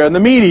what you hear in the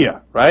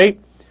media, right?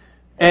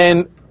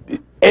 And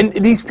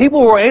these people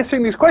who are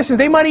answering these questions,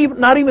 they might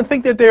not even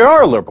think that they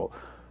are liberal,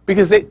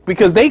 because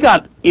they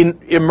got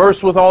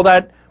immersed with all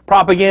that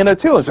propaganda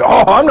too, and say,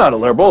 oh, I'm not a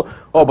liberal.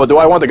 Oh, but do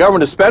I want the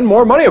government to spend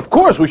more money? Of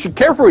course, we should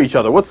care for each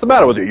other. What's the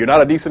matter with you? You're not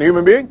a decent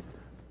human being,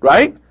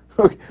 right?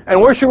 And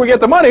where should we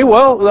get the money?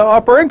 Well, the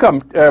upper income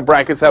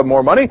brackets have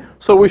more money,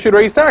 so we should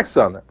raise taxes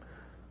on them.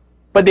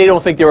 But they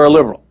don't think they're a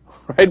liberal,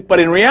 right? But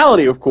in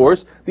reality, of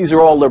course, these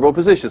are all liberal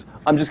positions.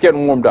 I'm just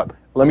getting warmed up.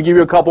 Let me give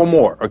you a couple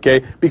more,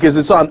 okay? Because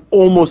it's on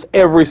almost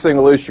every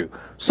single issue.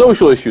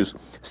 Social issues.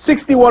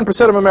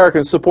 61% of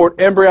Americans support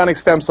embryonic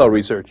stem cell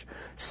research.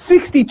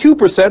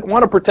 62%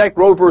 want to protect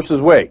Roe versus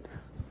Wade.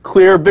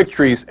 Clear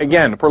victories,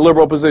 again, for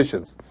liberal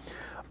positions.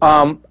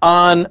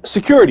 On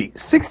security,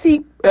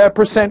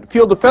 60%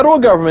 feel the federal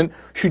government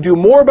should do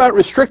more about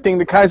restricting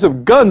the kinds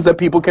of guns that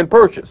people can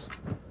purchase.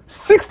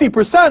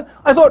 60%?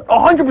 I thought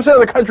 100% of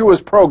the country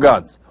was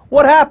pro-guns.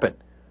 What happened?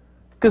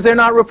 Because they're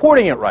not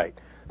reporting it right.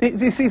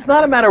 You see, it's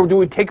not a matter of do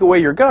we take away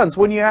your guns.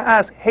 When you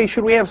ask, hey,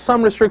 should we have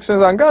some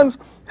restrictions on guns,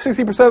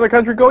 60% of the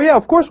country go, yeah,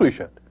 of course we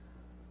should.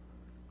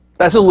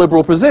 That's a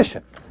liberal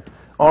position.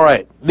 All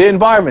right, the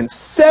environment.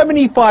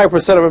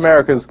 75% of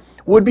Americans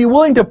would be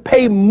willing to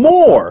pay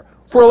more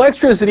for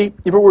electricity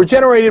if it were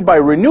generated by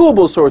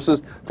renewable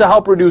sources to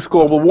help reduce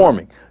global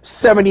warming.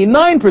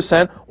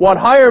 79% want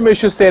higher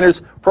emission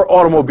standards for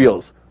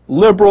automobiles.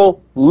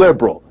 Liberal,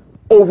 liberal.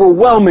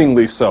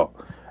 Overwhelmingly so.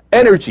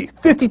 Energy.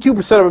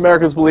 52% of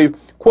Americans believe,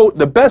 quote,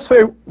 the best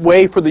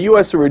way for the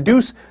U.S. to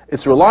reduce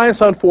its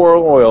reliance on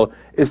foreign oil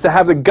is to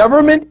have the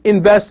government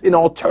invest in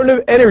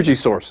alternative energy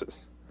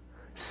sources.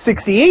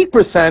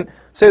 68%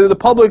 say that the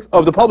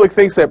public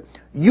thinks that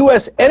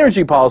U.S.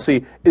 energy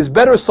policy is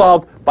better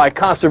solved by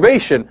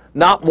conservation,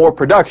 not more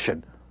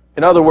production.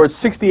 In other words,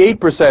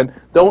 68%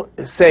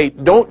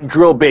 don't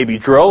drill, baby,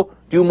 drill,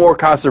 do more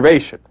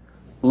conservation.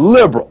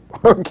 Liberal,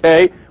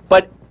 okay?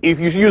 But if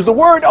you use the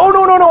word, oh,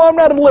 no, I'm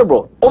not a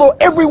liberal. Although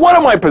every one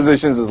of my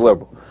positions is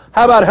liberal.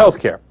 How about health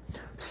care?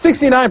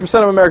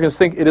 69% of Americans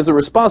think it is a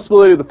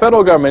responsibility of the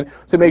federal government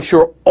to make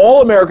sure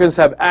all Americans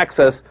have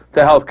access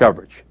to health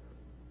coverage.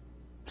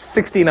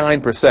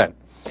 69%.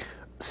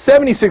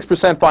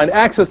 76% find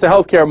access to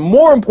health care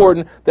more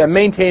important than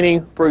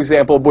maintaining, for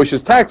example,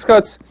 Bush's tax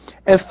cuts.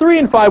 And 3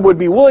 in 5 would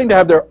be willing to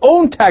have their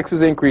own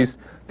taxes increased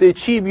to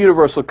achieve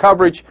universal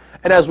coverage.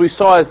 And as we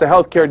saw as the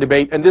health care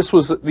debate, and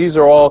these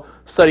are all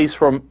studies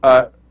from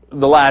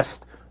the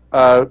last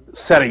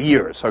set of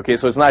years, okay?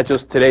 So it's not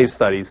just today's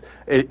studies.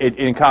 It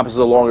encompasses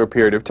a longer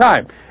period of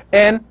time.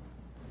 And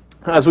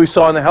as we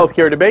saw in the health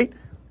care debate,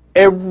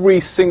 every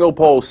single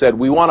poll said,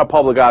 we want a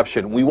public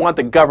option. We want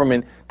the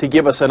government to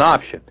give us an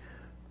option.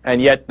 And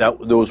yet,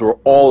 those were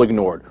all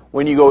ignored.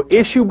 When you go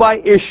issue by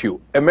issue,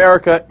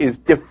 America is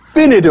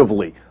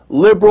definitively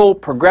liberal,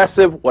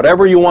 progressive,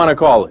 whatever you want to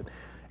call it.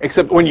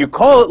 Except when you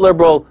call it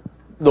liberal,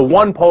 the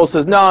one poll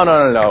says,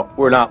 no,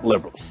 we're not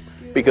liberals.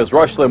 Because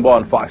Rush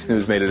Limbaugh and Fox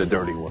News made it a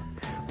dirty word.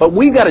 But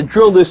we've got to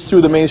drill this through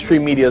the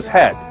mainstream media's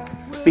head.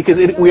 Because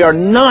we are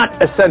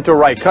not a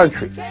center-right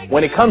country.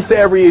 When it comes to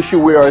every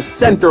issue, we are a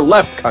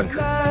center-left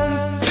country.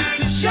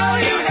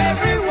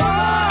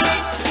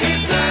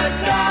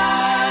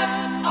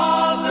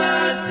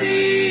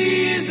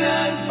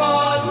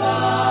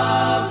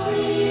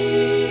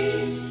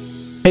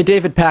 Hey,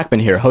 David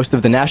Pakman here, host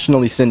of the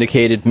nationally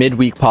syndicated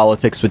Midweek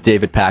Politics with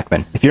David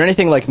Pakman. If you're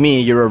anything like me,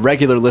 you're a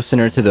regular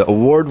listener to the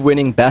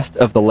award-winning Best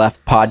of the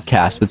Left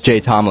podcast with Jay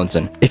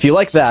Tomlinson. If you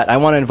like that, I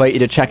want to invite you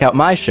to check out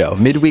my show,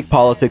 Midweek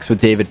Politics with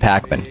David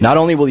Pakman. Not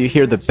only will you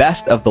hear the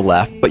best of the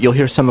left, but you'll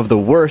hear some of the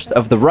worst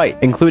of the right,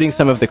 including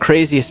some of the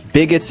craziest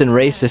bigots and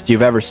racists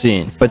you've ever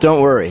seen. But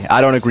don't worry, I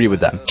don't agree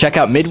with them. Check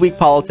out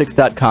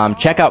midweekpolitics.com,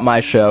 check out my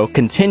show,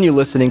 continue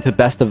listening to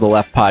Best of the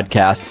Left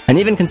podcast, and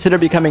even consider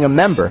becoming a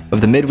member of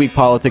the Midweek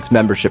Politics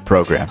membership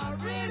program.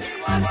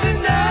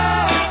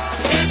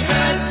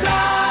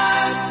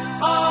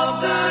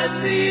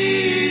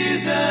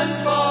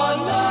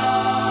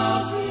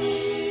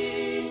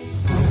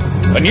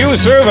 A new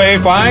survey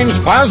finds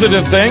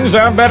positive things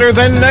are better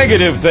than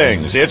negative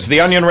things. It's the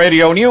Onion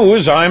Radio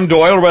News. I'm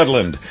Doyle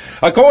Redland.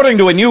 According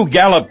to a new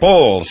Gallup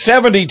poll,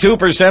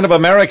 72% of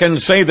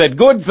Americans say that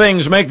good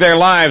things make their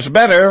lives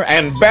better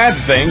and bad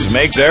things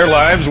make their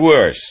lives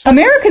worse.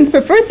 Americans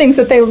prefer things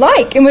that they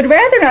like and would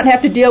rather not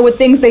have to deal with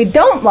things they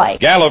don't like.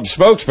 Gallup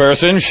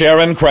spokesperson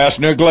Sharon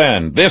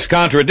Krasner-Glenn. This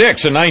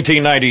contradicts a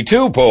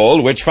 1992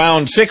 poll which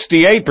found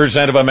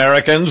 68% of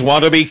Americans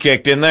want to be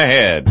kicked in the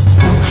head.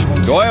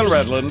 Doyle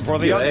Redland for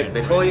the Onion.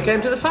 Before you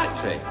came to the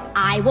factory.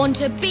 I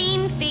want a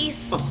bean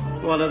feast.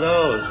 One of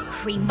those.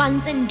 Cream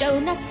buns and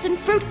donuts and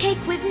fruitcake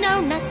with no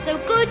nuts, so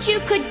good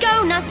you could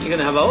go nuts. You're going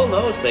to have all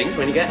those things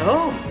when you get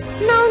home.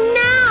 No,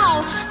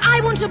 now!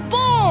 I want a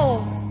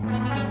ball.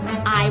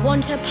 I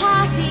want a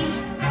party.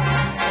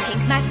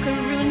 Pink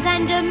macaroons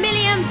and a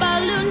million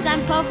balloons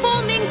and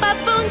performing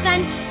baboons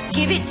and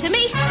give it to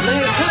me.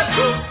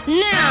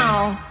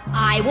 Now!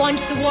 I want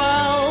the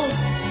world.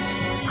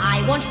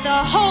 I want the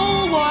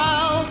whole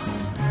world.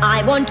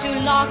 I want to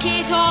lock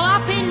it all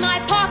up in my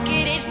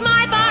pocket. It's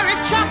my bar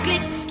of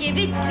chocolate. Give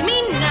it to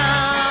me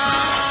now.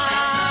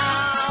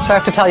 So I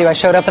have to tell you, I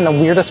showed up in the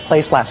weirdest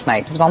place last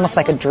night. It was almost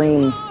like a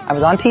dream. I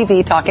was on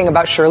TV talking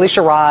about Shirley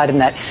Sherrod and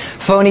that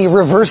phony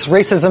reverse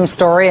racism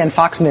story on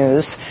Fox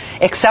News,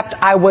 except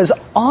I was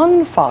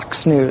on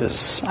Fox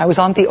News. I was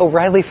on the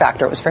O'Reilly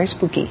Factor. It was very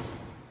spooky.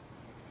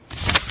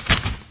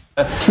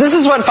 So this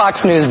is what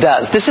Fox News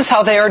does. This is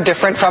how they are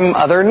different from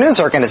other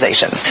news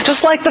organizations.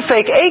 Just like the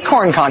fake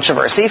Acorn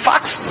controversy,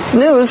 Fox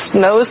News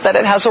knows that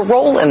it has a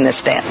role in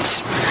this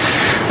dance.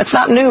 It's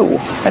not new.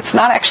 It's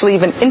not actually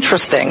even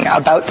interesting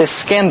about this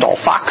scandal.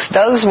 Fox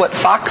does what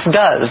Fox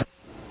does.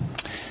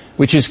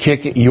 Which is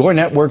kick your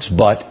network's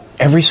butt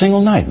every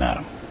single night,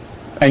 madam.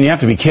 And you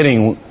have to be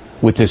kidding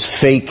with this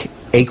fake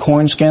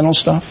Acorn scandal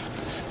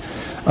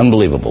stuff?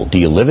 Unbelievable. Do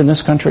you live in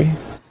this country?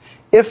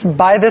 If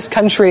by this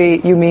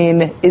country you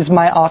mean, is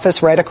my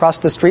office right across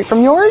the street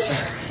from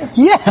yours?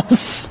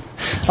 Yes.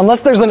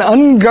 Unless there's an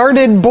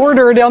unguarded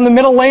border down the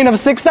middle lane of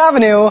 6th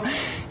Avenue,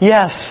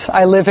 yes,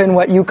 I live in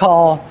what you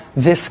call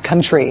this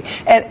country.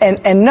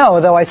 And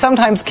no, though I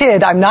sometimes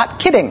kid, I'm not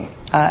kidding.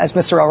 As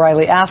Mr.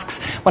 O'Reilly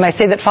asks, when I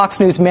say that Fox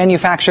News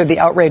manufactured the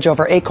outrage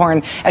over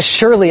Acorn as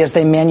surely as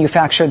they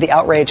manufactured the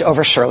outrage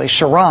over Shirley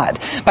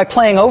Sherrod, by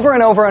playing over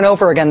and over and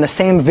over again the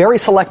same very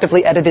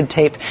selectively edited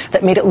tape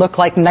that made it look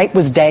like night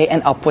was day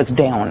and up was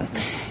down.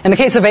 In the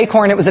case of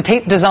Acorn, it was a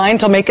tape designed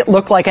to make it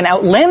look like an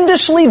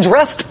outlandishly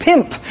dressed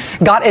pimp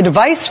got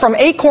advice from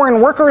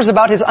Acorn workers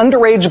about his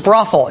underage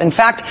brothel. In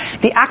fact,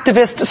 the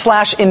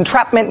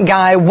activist/entrapment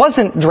guy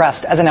wasn't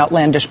dressed as an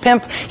outlandish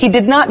pimp. He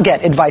did not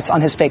get advice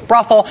on his fake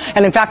brothel.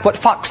 And in fact, what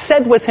Fox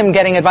said was him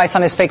getting advice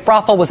on his fake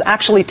brothel was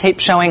actually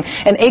tape showing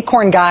an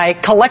Acorn guy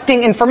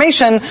collecting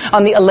information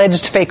on the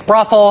alleged fake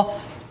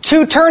brothel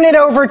to turn it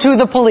over to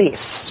the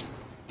police.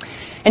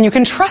 And you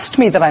can trust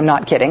me that I'm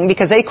not kidding,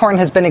 because Acorn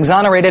has been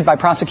exonerated by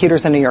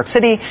prosecutors in New York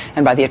City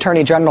and by the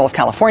Attorney General of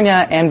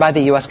California and by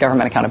the U.S.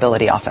 Government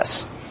Accountability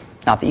Office.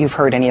 Not that you've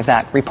heard any of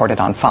that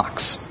reported on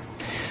Fox.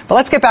 But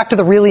let's get back to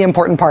the really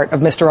important part of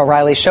Mr.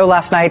 O'Reilly's show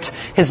last night,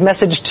 his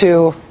message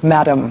to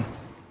Madam,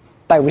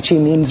 by which he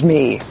means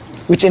me,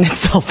 which in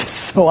itself is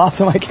so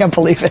awesome, I can't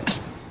believe it.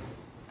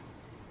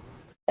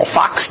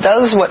 Fox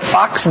does what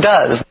Fox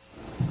does.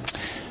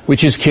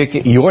 Which is kick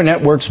your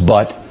network's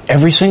butt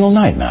every single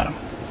night, madam.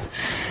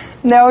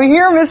 Now,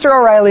 here Mr.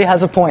 O'Reilly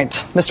has a point.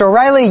 Mr.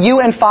 O'Reilly,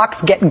 you and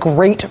Fox get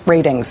great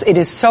ratings. It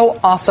is so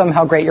awesome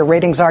how great your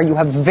ratings are. You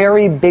have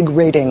very big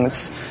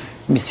ratings,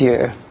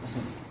 monsieur.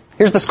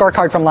 Here's the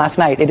scorecard from last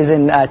night. It is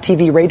in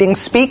TV ratings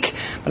speak,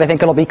 but I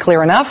think it'll be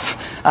clear enough.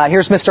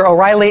 Here's Mr.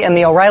 O'Reilly and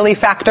the O'Reilly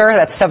factor.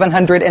 That's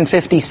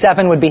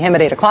 757 would be him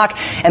at 8 o'clock,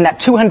 and that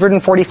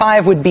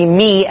 245 would be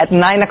me at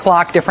 9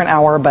 o'clock, different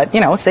hour, but,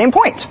 same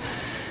point.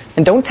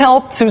 And don't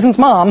tell Susan's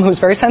mom, who's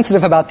very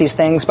sensitive about these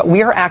things, but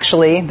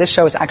this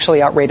show is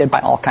actually outrated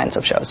by all kinds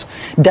of shows.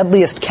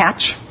 Deadliest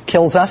Catch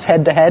kills us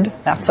head to head.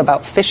 That's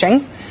about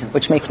fishing,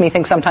 which makes me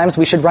think sometimes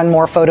we should run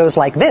more photos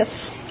like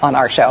this on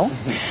our show.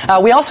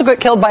 We also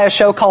got killed by a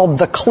show called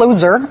The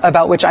Closer,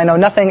 about which I know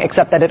nothing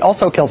except that it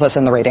also kills us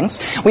in the ratings.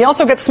 We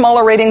also get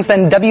smaller ratings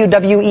than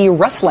WWE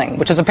Wrestling,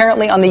 which is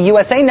apparently on the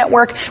USA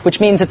Network, which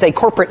means it's a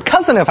corporate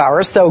cousin of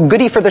ours, so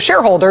goody for the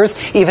shareholders,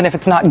 even if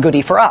it's not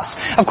goody for us.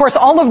 Of course,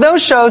 all of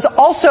those shows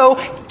also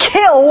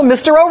kill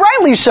Mr.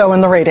 O'Reilly's show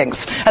in the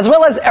ratings, as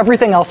well as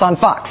everything else on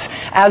Fox,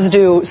 as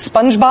do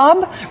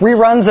SpongeBob,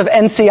 reruns of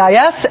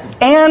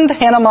NCIS, and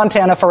Hannah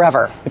Montana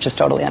Forever, which is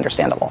totally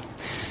understandable.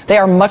 They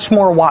are much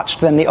more watched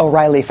than the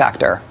O'Reilly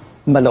factor,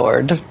 my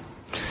lord,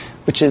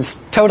 which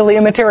is totally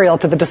immaterial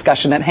to the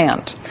discussion at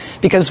hand.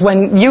 Because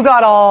when you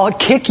got all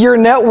kick your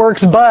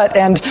network's butt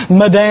and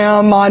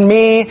madame on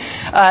me,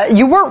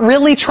 you weren't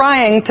really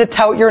trying to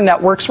tout your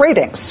network's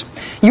ratings.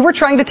 You were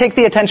trying to take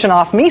the attention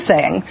off me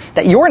saying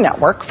that your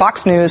network,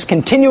 Fox News,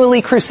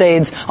 continually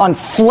crusades on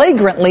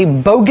flagrantly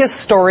bogus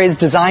stories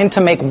designed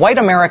to make white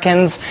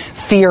Americans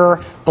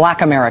fear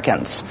black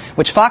Americans,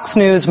 which Fox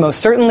News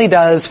most certainly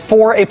does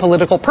for a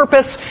political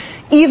purpose,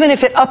 even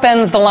if it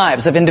upends the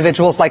lives of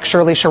individuals like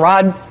Shirley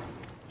Sherrod,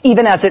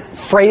 even as it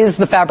frays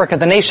the fabric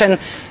of the nation,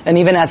 and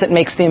even as it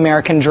makes the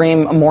American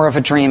dream more of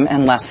a dream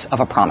and less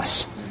of a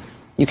promise.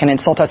 You can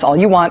insult us all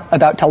you want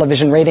about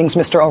television ratings,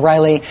 Mr.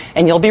 O'Reilly,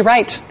 and you'll be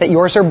right that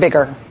yours are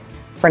bigger.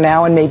 For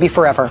now and maybe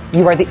forever.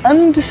 You are the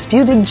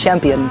undisputed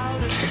champion.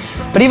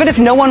 But even if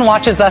no one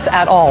watches us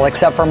at all,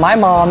 except for my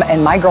mom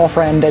and my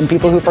girlfriend and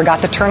people who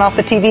forgot to turn off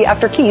the TV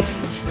after Keith,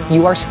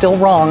 you are still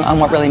wrong on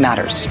what really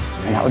matters.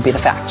 And that would be the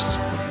facts.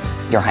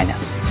 Your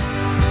Highness.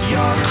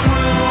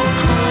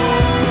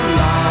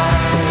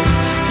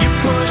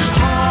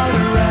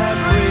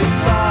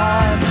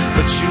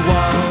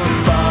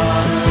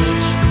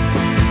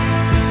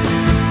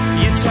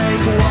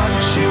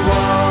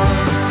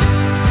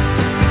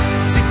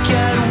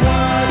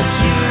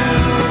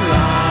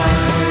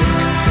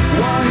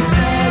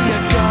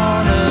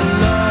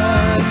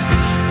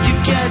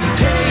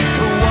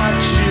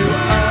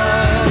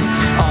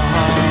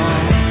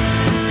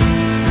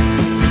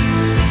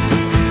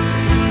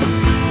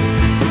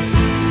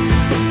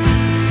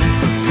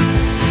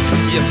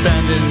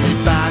 Bending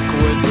me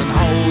backwards and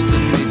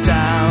holding me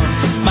down.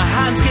 My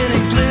hands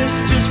getting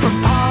blisters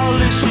from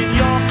polishing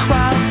your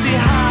crown. See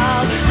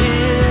how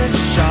it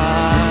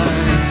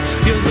shines.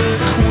 You're the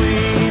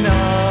queen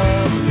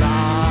of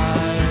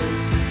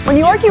lies. When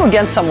you argue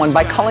against someone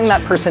by calling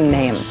that person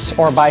names,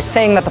 or by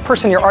saying that the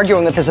person you're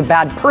arguing with is a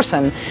bad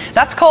person,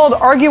 that's called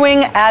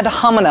arguing ad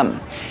hominem.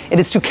 It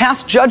is to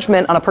cast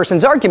judgment on a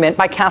person's argument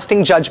by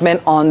casting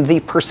judgment on the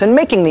person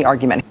making the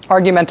argument.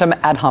 Argumentum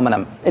ad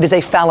hominem. It is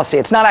a fallacy.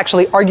 It's not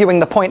actually arguing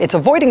the point, it's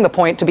avoiding the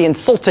point to be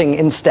insulting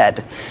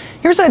instead.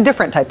 Here's a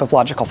different type of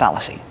logical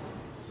fallacy.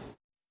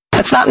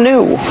 That's not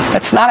new.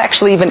 That's not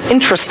actually even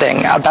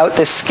interesting about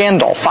this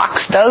scandal.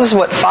 Fox does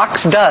what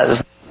Fox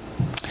does.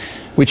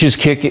 Which is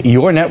kick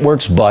your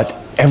network's butt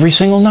every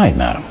single night,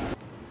 madam.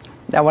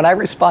 Now, when I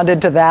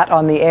responded to that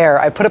on the air,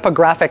 I put up a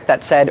graphic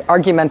that said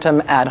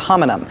argumentum ad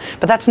hominem.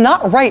 But that's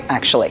not right,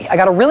 actually. I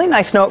got a really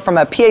nice note from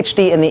a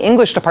PhD in the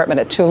English department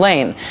at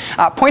Tulane,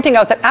 pointing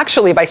out that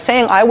actually by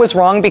saying I was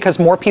wrong because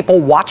more people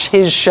watch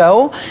his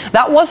show,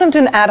 that wasn't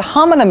an ad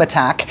hominem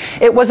attack.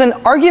 It was an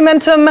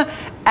argumentum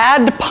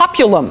ad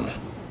populum.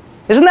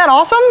 Isn't that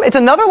awesome? It's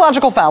another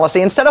logical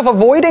fallacy. Instead of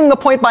avoiding the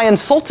point by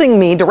insulting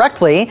me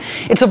directly,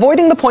 it's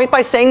avoiding the point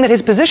by saying that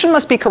his position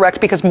must be correct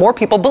because more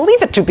people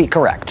believe it to be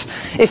correct.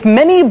 If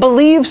many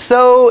believe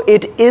so,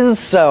 it is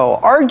so.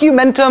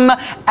 Argumentum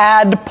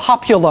ad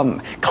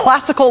populum.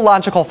 Classical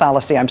logical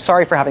fallacy. I'm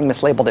sorry for having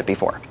mislabeled it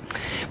before.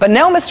 But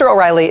now Mr.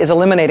 O'Reilly is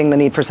eliminating the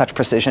need for such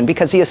precision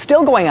because he is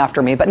still going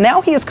after me, but now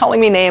he is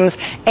calling me names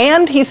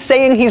and he's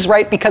saying he's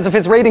right because of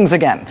his ratings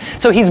again.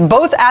 So he's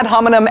both ad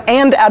hominem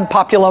and ad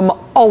populum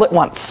all at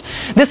once.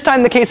 This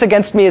time the case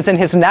against me is in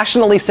his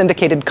nationally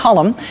syndicated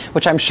column,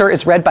 which I'm sure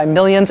is read by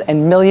millions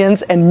and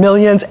millions and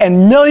millions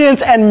and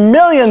millions and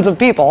millions of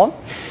people.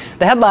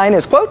 The headline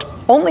is, quote,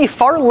 "Only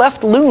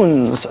far-left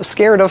loons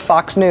scared of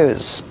Fox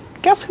News."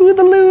 Guess who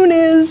the loon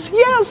is?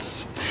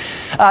 Yes.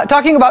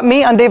 Talking about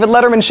me on David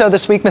Letterman's show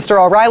this week,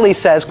 Mr. O'Reilly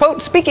says, quote,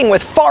 speaking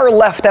with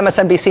far-left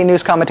MSNBC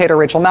news commentator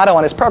Rachel Maddow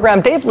on his program,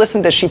 Dave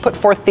listened as she put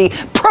forth the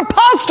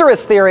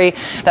preposterous theory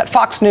that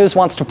Fox News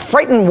wants to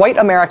frighten white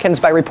Americans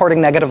by reporting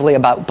negatively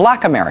about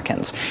black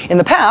Americans. In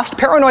the past,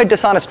 paranoid,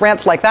 dishonest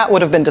rants like that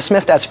would have been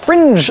dismissed as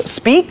fringe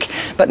speak,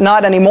 but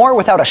not anymore.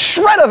 Without a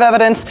shred of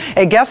evidence,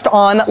 a guest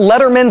on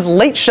Letterman's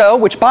Late Show,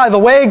 which, by the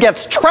way,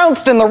 gets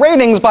trounced in the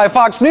ratings by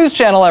Fox News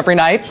Channel every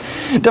night,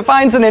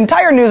 defines an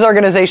entire news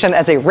organization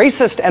as a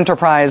racist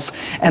enterprise,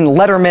 and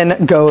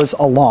Letterman goes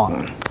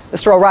along.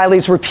 Mr.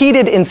 O'Reilly's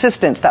repeated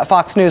insistence that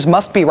Fox News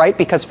must be right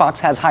because Fox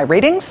has high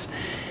ratings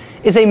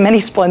is a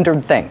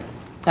many-splendored thing,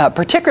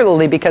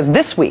 particularly because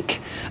this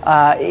week,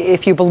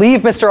 if you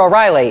believe Mr.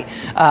 O'Reilly,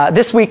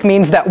 this week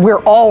means that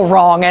we're all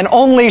wrong and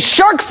only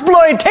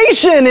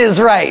sharksploitation is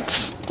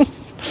right.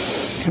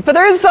 But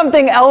there is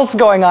something else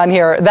going on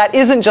here that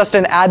isn't just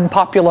an ad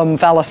populum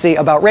fallacy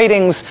about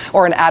ratings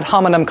or an ad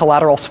hominem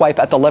collateral swipe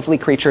at the lovely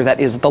creature that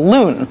is the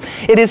loon.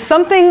 It is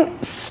something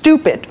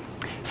stupid,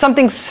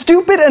 Something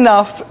stupid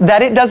enough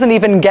that it doesn't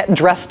even get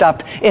dressed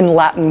up in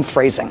Latin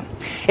phrasing.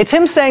 It's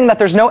him saying that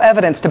there's no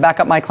evidence to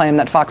back up my claim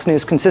that Fox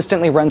News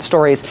consistently runs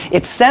stories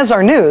it says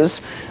are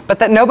news, but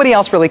that nobody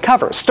else really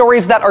covers.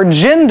 Stories that are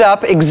ginned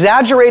up,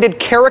 exaggerated,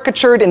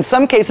 caricatured, in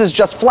some cases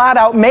just flat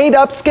out made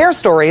up scare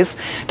stories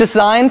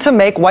designed to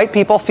make white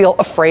people feel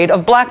afraid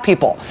of black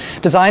people.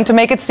 Designed to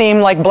make it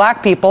seem like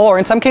black people, or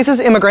in some cases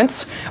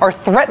immigrants, are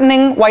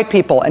threatening white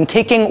people and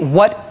taking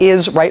what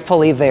is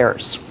rightfully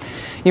theirs.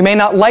 You may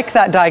not like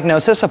that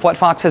diagnosis of what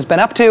Fox has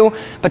been up to,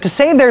 but to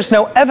say there's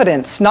no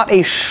evidence, not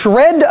a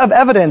shred of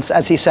evidence,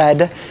 as he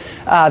said,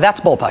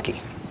 that's bullpucky.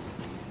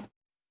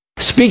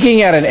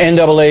 Speaking at an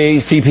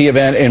NAACP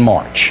event in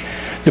March,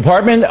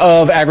 Department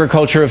of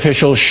Agriculture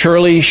official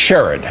Shirley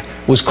Sherrod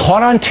was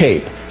caught on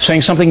tape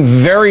saying something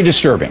very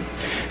disturbing.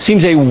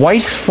 Seems a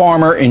white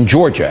farmer in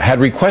Georgia had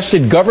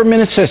requested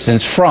government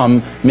assistance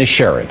from Ms.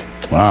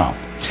 Sherrod. Wow.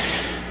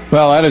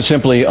 Well, that is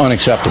simply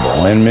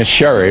unacceptable, and Ms.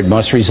 Sherrod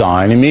must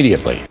resign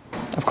immediately.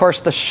 Of course,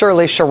 the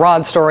Shirley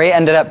Sherrod story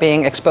ended up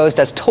being exposed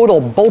as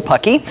total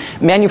bullpucky,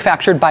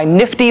 manufactured by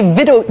nifty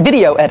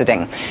video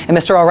editing. And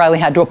Mr. O'Reilly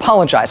had to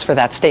apologize for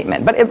that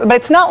statement. But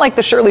it's not like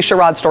the Shirley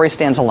Sherrod story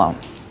stands alone.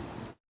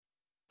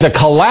 The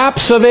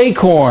collapse of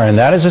Acorn.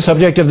 That is the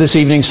subject of this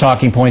evening's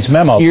Talking Points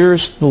memo.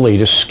 Here's the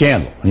latest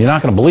scandal. You're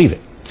not going to believe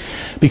it.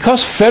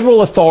 Because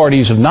federal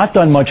authorities have not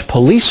done much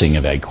policing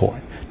of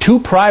Acorn, two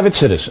private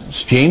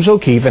citizens, James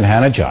O'Keefe and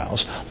Hannah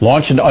Giles,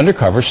 launched an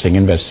undercover sting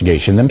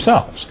investigation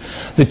themselves.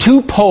 The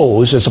two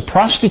posed as a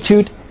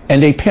prostitute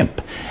and a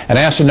pimp and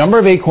asked a number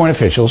of Acorn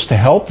officials to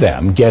help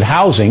them get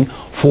housing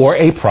for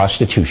a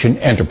prostitution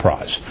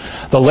enterprise.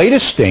 The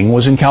latest sting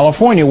was in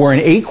California, where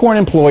an Acorn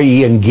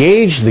employee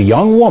engaged the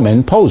young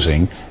woman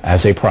posing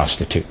as a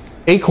prostitute.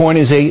 Acorn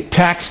is a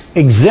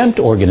tax-exempt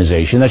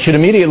organization that should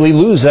immediately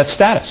lose that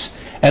status,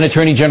 and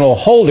Attorney General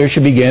Holder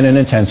should begin an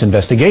intense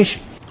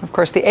investigation. Of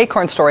course, the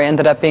Acorn story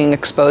ended up being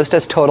exposed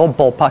as total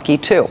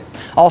bullpucky, too.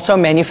 Also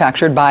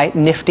manufactured by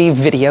nifty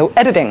video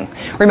editing.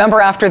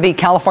 Remember after the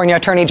California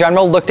Attorney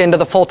General looked into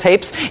the full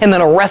tapes and then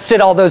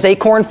arrested all those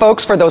Acorn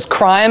folks for those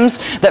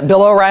crimes that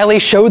Bill O'Reilly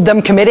showed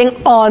them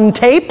committing on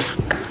tape?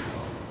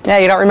 Yeah,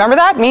 you don't remember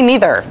that? Me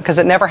neither, because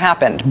it never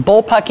happened.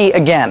 Bullpucky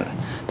again,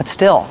 but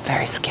still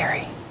very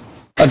scary.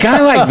 A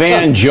guy like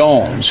Van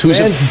Jones, who's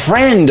a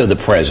friend of the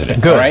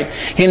president, all right?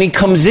 And he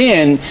comes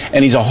in,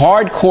 and he's a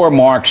hardcore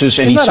Marxist,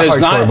 and he says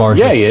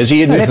yeah, he is.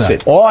 He admits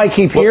it. All I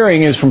keep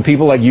hearing is from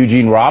people like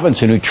Eugene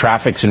Robinson, who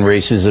traffics in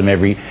racism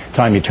every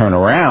time you turn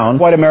around.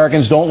 White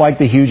Americans don't like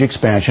the huge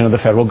expansion of the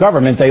federal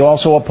government. They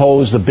also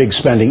oppose the big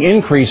spending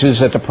increases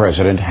that the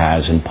president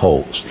has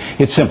imposed.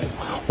 It's simple.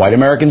 White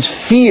Americans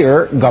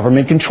fear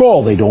government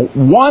control. They don't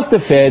want the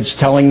feds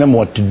telling them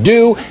what to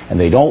do, and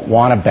they don't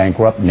want a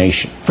bankrupt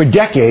nation. For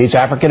decades,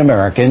 African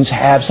Americans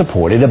have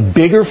supported a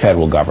bigger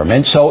federal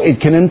government so it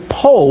can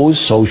impose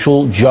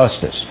social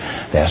justice.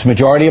 The vast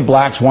majority of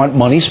blacks want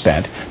money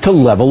spent to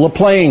level the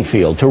playing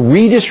field, to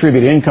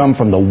redistribute income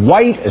from the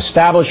white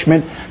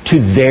establishment to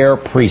their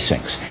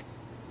precincts.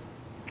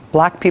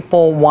 Black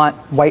people want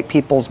white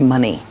people's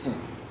money.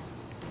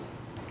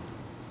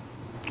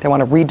 They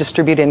want to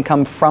redistribute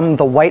income from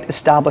the white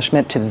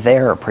establishment to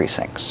their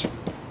precincts.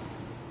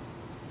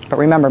 But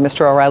remember,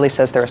 Mr. O'Reilly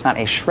says there is not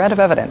a shred of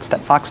evidence that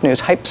Fox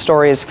News hyped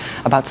stories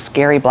about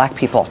scary black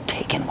people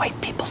taking white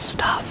people's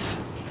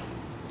stuff.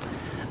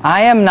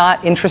 I am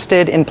not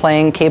interested in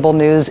playing cable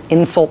news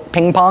insult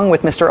ping pong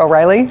with Mr.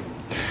 O'Reilly.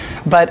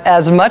 But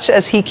as much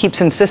as he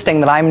keeps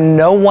insisting that I'm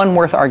no one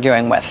worth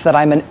arguing with, that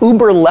I'm an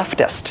uber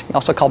leftist, he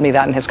also called me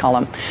that in his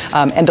column,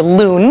 and a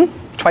loon,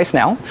 twice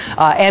now,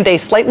 and a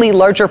slightly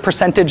larger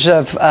percentage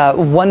of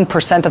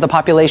 1% of the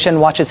population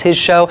watches his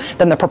show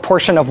than the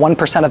proportion of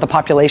 1% of the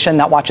population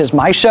that watches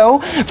my show,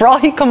 for all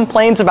he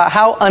complains about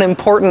how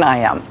unimportant I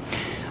am.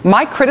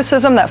 My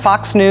criticism that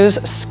Fox News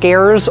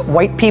scares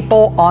white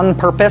people on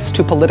purpose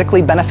to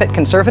politically benefit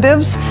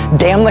conservatives,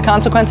 damn the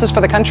consequences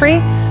for the country,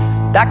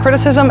 that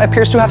criticism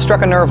appears to have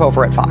struck a nerve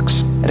over at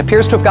Fox. It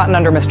appears to have gotten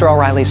under Mr.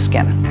 O'Reilly's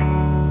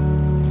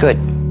skin. Good.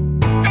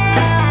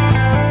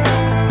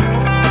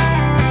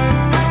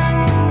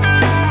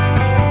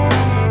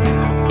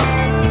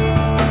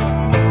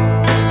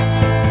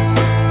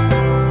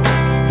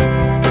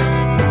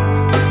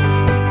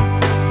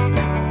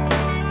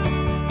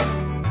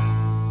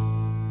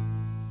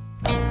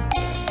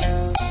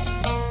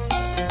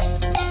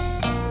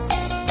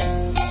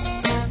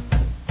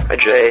 Hi,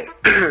 Jay.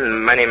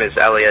 My name is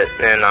Elliot,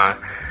 and I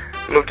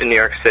moved to New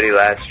York City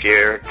last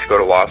year to go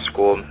to law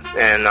school.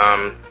 And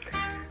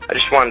I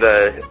just wanted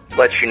to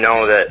let you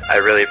know that I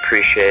really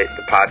appreciate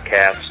the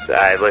podcast.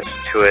 I listen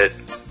to it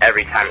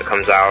every time it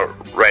comes out,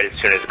 right as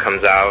soon as it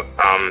comes out.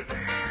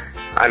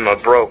 I'm a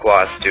broke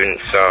law student,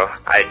 so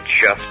I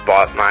just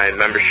bought my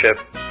membership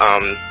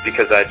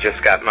because I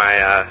just got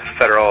my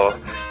federal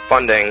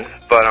funding.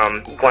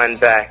 But Glenn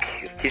Beck,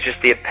 he's just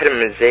the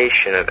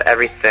epitomization of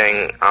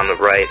everything on the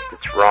right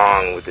that's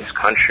wrong with this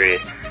country.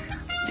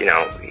 You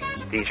know,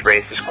 these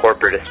racist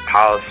corporatist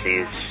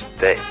policies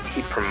that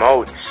he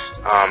promotes.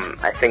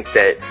 I think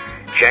that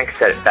Cenk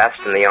said it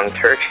best in the Young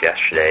Turks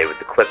yesterday with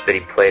the clip that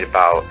he played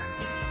about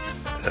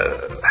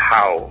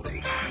how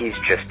he's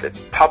just a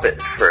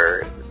puppet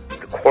for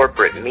the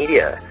corporate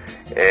media,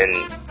 and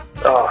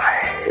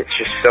it's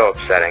just so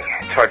upsetting.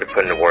 It's hard to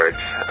put into words.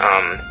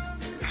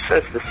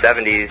 Since the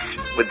 70s,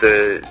 with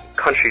the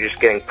country just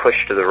getting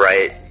pushed to the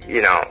right,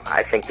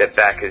 I think that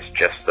Beck is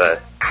just the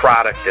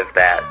product of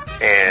that.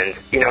 And,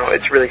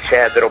 it's really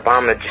sad that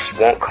Obama just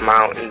won't come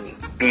out and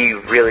be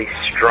really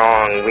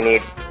strong. We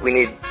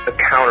need a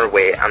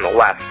counterweight on the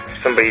left,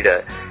 somebody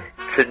to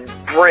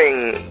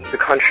bring the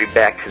country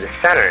back to the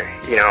center.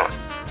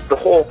 The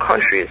whole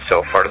country is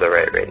so far to the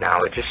right now.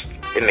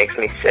 It makes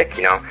me sick,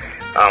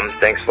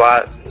 Thanks a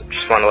lot.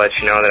 Just want to let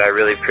you know that I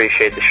really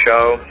appreciate the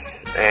show,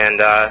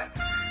 and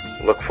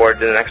look forward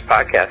to the next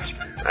podcast.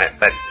 All right,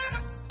 bye.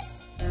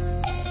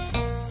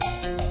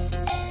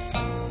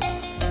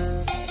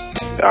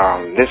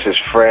 This is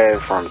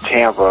Fred from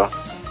Tampa,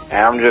 and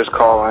I'm just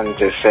calling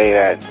to say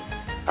that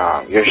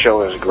your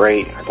show is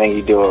great. I think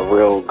you do a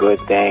real good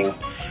thing.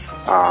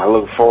 I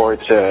look forward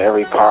to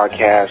every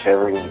podcast,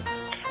 every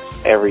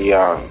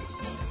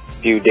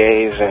few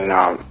days, and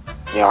I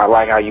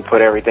like how you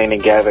put everything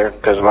together,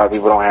 because a lot of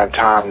people don't have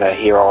time to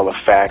hear all the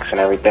facts and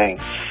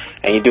everything.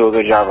 And you do a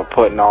good job of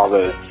putting all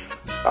the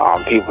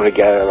people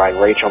together, like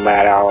Rachel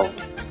Maddow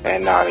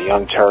and the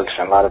Young Turks,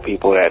 and a lot of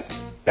people that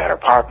are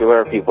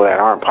popular, people that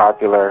aren't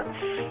popular,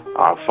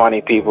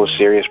 funny people,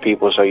 serious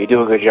people. So you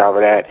do a good job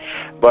of that.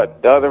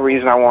 But the other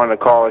reason I wanted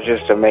to call is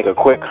just to make a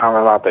quick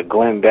comment about the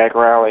Glenn Beck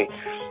rally.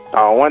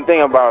 One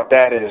thing about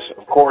that is,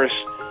 of course,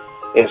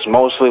 it's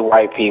mostly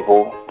white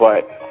people,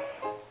 but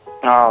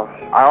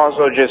I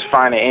also just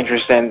find it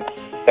interesting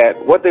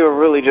that what they were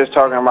really just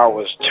talking about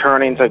was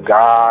turning to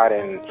God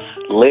and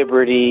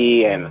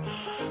liberty and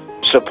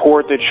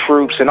support the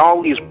troops and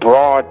all these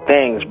broad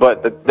things.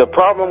 But the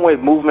problem with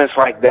movements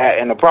like that,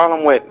 and the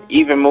problem with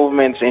even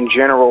movements in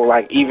general,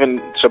 like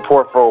even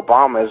support for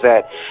Obama, is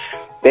that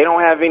they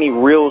don't have any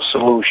real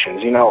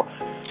solutions.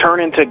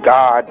 Turning to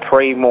God,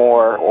 pray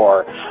more,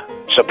 or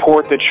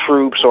support the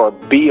troops, or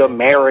be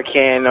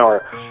American,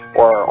 or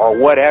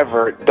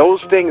whatever.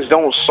 Those things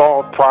don't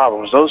solve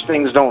problems. Those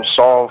things don't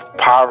solve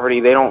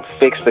poverty. They don't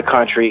fix the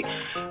country.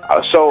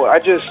 So I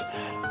just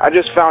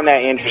found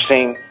that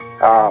interesting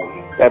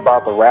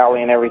about the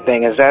rally and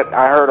everything. Is that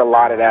I heard a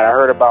lot of that. I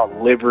heard about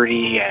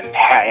liberty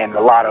and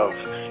a lot of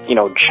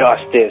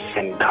justice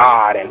and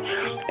God,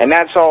 and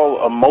that's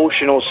all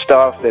emotional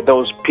stuff that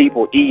those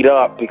people eat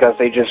up, because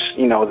they just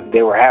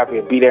they were happy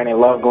to be there and they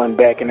love Glenn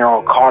Beck and they're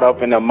all caught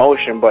up in the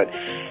emotion. But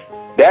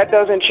that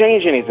doesn't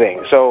change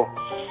anything. So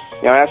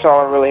that's all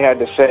I really had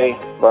to say.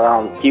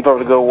 But keep up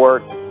the good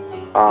work.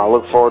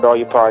 Look forward to all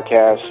your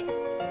podcasts.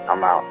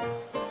 I'm out.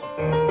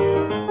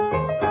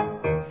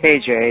 Hey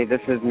Jay,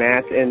 this is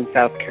Matt in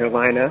South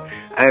Carolina.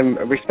 I'm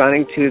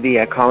responding to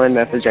the call-in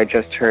message I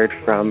just heard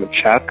from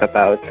Chuck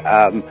about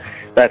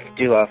let's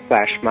do a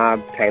flash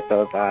mob type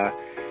of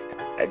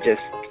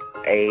just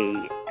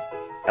a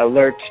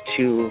alert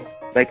to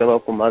like the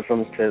local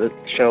Muslims to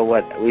show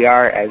what we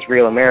are as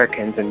real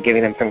Americans, and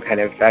giving them some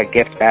kind of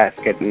gift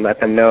basket and let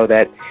them know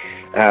that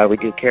we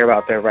do care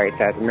about their rights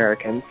as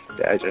Americans,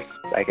 just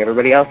like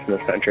everybody else in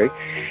this country.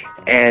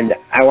 And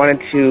I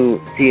wanted to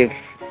see if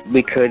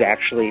we could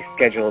actually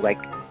schedule like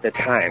the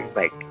time.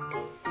 Like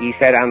you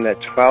said on the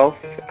 12th,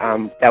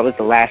 that was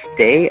the last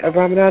day of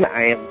Ramadan.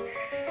 I am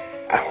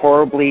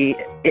horribly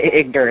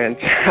ignorant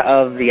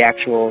of the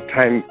actual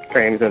time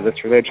frames of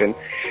this religion,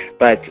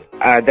 but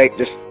they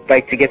just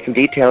like to get some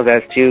details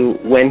as to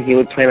when he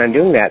would plan on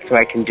doing that, so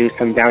I can do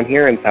some down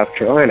here in South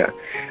Carolina.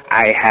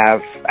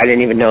 I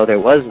didn't even know there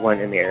was one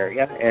in the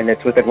area, and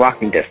it's within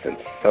walking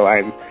distance, so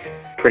I'm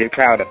pretty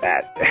proud of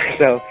that.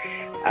 So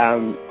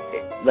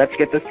let's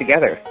get this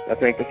together.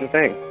 Let's make this a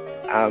thing.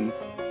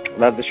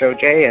 Love the show,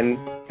 Jay, and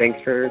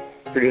thanks for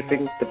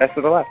producing the best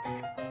of the left.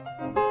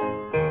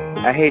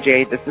 Hey,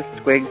 Jay, this is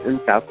Squigs in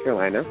South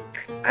Carolina.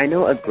 I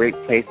know a great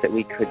place that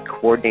we could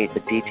coordinate the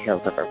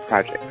details of our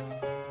project.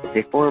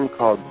 It's a forum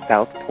called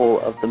South Pole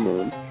of the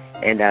Moon,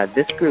 and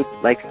this group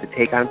likes to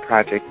take on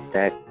projects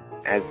that,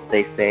 as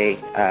they say,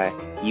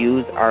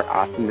 use our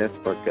awesomeness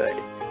for good.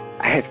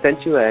 I have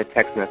sent you a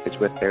text message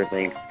with their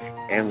links,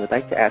 and would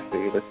like to ask that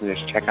your listeners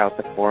check out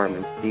the forum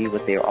and see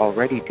what they are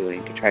already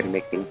doing to try to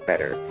make things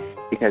better.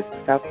 Because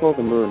South Pole of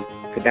the Moon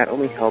could not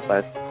only help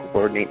us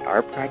coordinate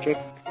our project,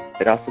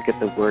 but also get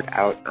the word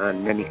out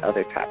on many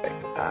other topics.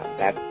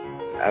 That's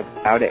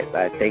about it.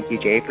 Thank you,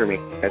 Jay, for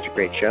making such a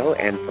great show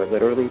and for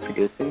literally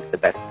producing the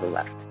best of the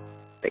left.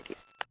 Thank you.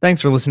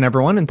 Thanks for listening,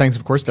 everyone, and thanks,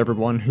 of course, to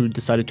everyone who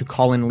decided to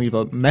call in and leave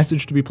a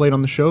message to be played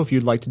on the show. If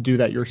you'd like to do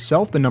that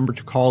yourself, the number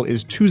to call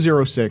is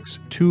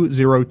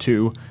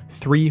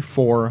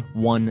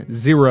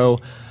 206-202-3410.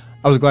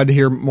 I was glad to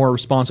hear more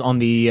response on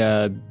the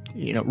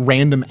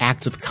random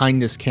acts of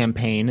kindness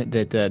campaign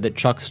that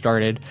Chuck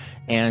started,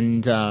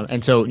 and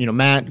so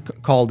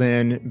Matt called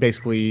in,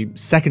 basically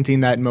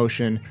seconding that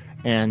motion,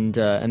 and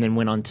then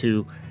went on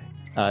to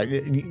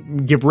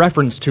give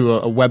reference to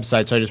a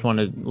website, so I just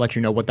wanted to let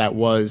you know what that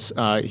was.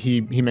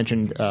 He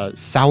mentioned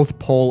South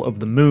Pole of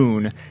the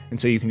Moon,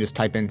 and so you can just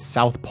type in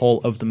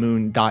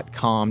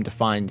southpoleofthemoon.com to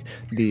find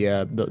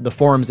the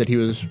forums that he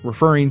was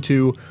referring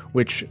to,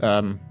 which,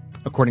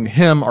 according to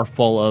him, are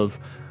full of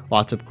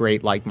lots of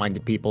great,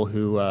 like-minded people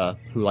who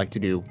like to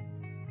do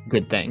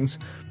good things.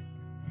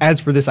 As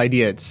for this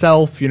idea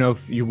itself,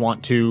 if you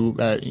want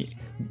to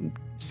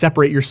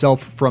separate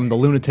yourself from the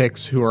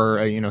lunatics who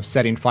are,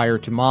 setting fire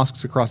to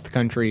mosques across the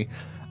country,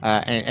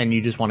 and you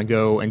just want to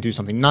go and do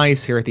something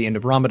nice here at the end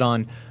of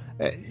Ramadan,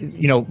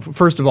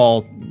 first of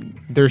all,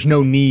 there's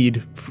no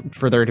need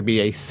for there to be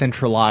a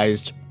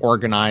centralized,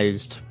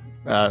 organized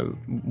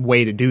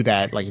way to do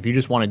that. Like, if you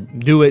just want to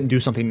do it and do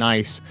something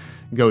nice,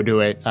 go do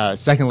it.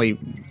 Secondly,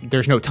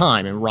 there's no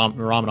time, and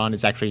Ramadan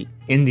is actually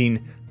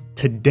ending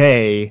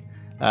today,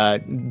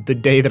 the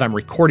day that I'm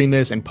recording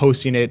this and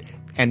posting it,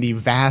 and the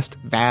vast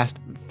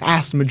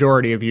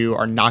majority of you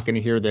are not going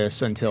to hear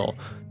this until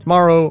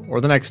tomorrow or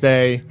the next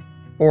day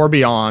or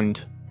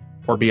beyond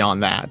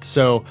that.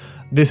 So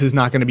this is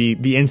not going to be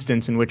the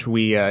instance in which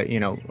we,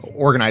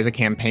 organize a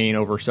campaign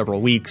over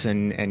several weeks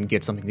and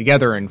get something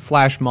together and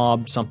flash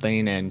mob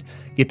something and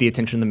get the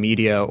attention of the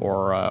media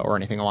or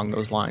anything along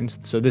those lines.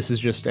 So this is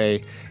just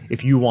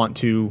if you want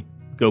to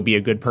go be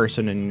a good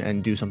person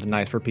and do something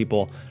nice for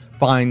people,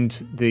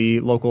 find the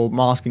local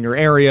mosque in your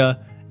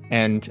area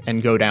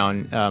and go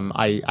down.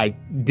 I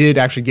did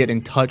actually get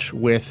in touch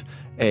with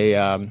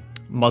a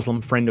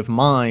Muslim friend of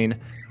mine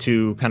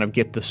to kind of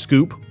get the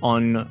scoop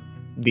on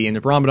the end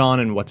of Ramadan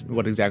and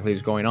what exactly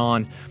is going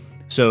on.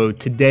 So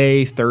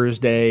today,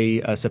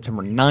 Thursday,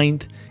 September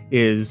 9th,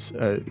 is,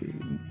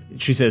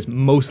 she says,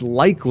 most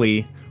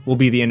likely will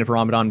be the end of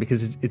Ramadan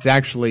because it's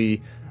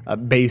actually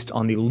based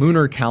on the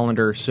lunar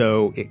calendar.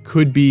 So it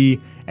could be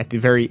at the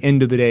very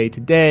end of the day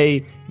today,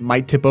 it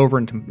might tip over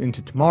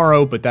into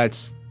tomorrow, but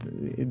that's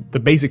the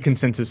basic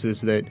consensus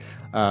is that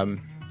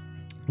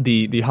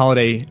the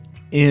holiday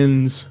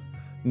ends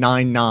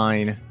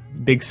 9/9.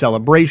 Big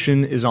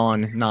celebration is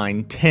on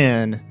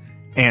 9/10,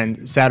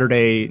 and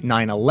Saturday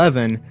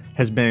 9/11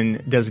 has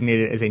been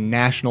designated as a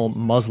National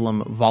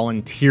Muslim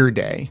Volunteer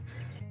Day.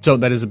 So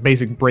that is a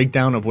basic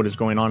breakdown of what is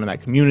going on in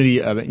that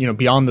community.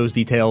 Beyond those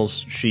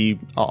details, she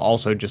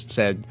also just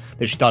said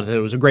that she thought that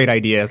it was a great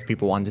idea if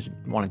people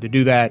wanted to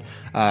do that.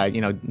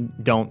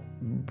 Don't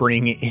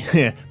bring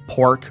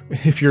pork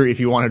if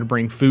you wanted to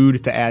bring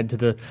food to add to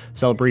the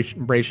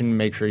celebration.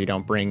 Make sure you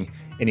don't bring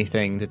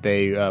anything that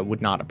they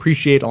would not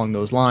appreciate along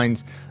those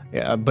lines.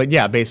 But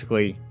yeah,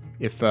 basically,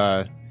 if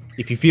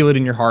you feel it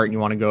in your heart and you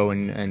want to go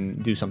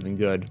and do something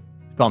good,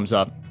 thumbs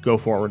up, go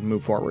forward,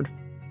 move forward.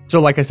 So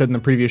like I said in the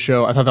previous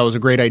show, I thought that was a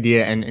great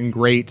idea and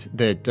great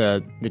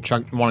that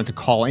Chuck wanted to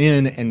call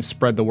in and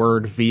spread the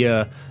word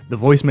via the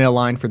voicemail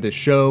line for this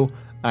show.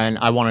 And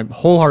I want to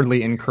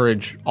wholeheartedly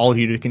encourage all of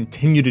you to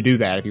continue to do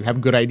that. If you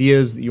have good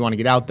ideas that you want to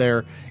get out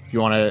there, if you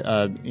want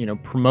to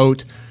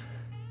promote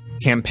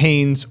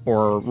campaigns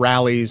or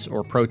rallies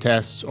or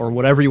protests or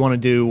whatever you want to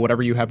do,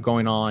 whatever you have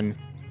going on,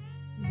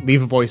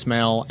 leave a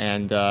voicemail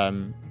and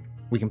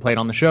we can play it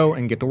on the show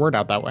and get the word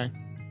out that way.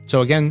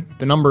 So again,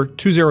 the number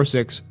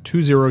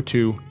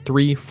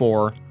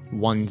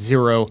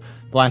 206-202-3410.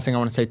 The last thing I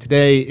want to say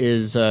today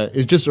is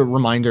just a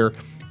reminder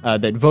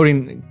that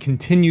voting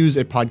continues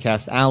at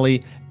Podcast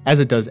Alley as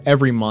it does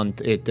every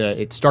month.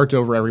 It starts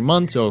over every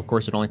month, so of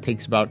course it only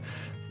takes about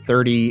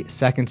 30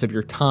 seconds of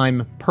your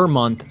time per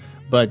month.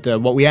 But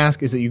what we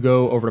ask is that you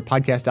go over to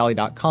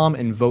podcastalley.com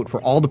and vote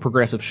for all the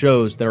progressive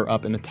shows that are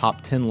up in the top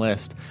 10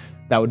 list.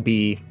 That would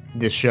be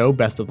this show,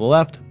 Best of the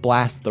Left,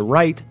 Blast the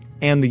Right,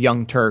 and the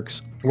Young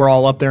Turks. We're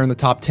all up there in the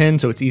top 10,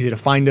 so it's easy to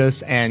find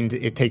us, and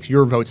it takes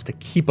your votes to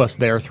keep us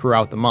there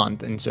throughout the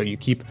month. And so you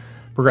keep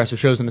progressive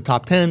shows in the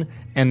top 10,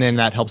 and then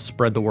that helps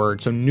spread the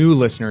word so new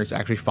listeners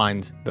actually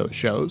find those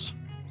shows.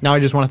 Now,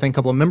 I just want to thank a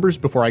couple of members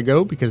before I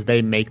go because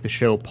they make the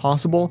show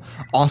possible.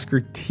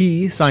 Oscar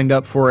T. signed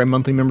up for a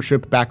monthly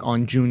membership back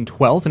on June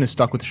 12th and has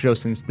stuck with the show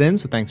since then,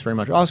 so thanks very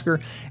much, Oscar.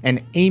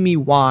 And Amy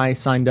Y.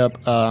 signed up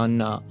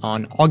on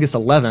August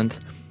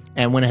 11th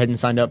and went ahead and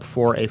signed up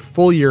for a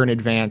full year in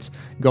advance,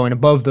 going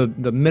above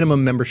the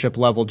minimum membership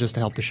level just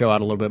to help the show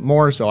out a little bit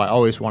more. So I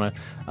always want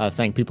to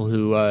thank people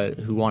who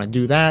want to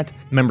do that.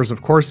 Members,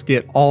 of course,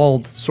 get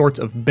all sorts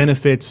of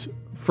benefits.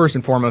 First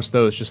and foremost,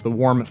 though, is just the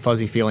warm,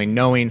 fuzzy feeling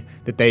knowing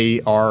that they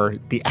are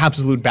the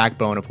absolute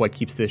backbone of what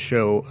keeps this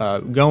show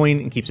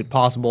going and keeps it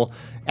possible.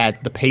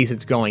 At the pace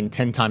it's going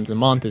 10 times a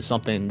month is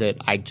something that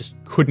I just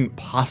couldn't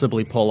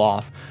possibly pull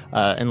off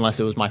unless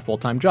it was my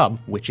full-time job,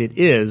 which it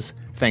is,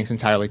 thanks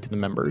entirely to the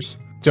members.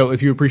 So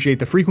if you appreciate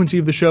the frequency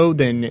of the show,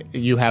 then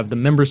you have the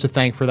members to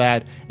thank for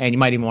that, and you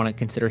might even want to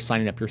consider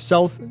signing up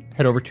yourself.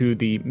 Head over to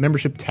the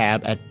membership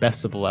tab at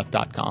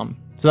bestoftheleft.com.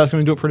 So that's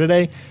going to do it for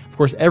today. Of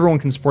course, everyone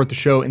can support the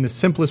show in the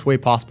simplest way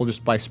possible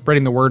just by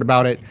spreading the word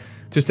about it.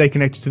 To stay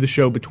connected to the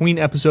show between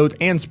episodes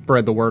and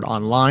spread the word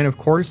online, of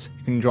course,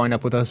 you can join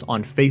up with us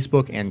on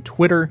Facebook and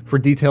Twitter. For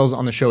details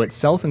on the show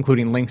itself,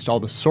 including links to all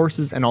the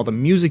sources and all the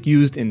music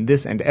used in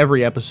this and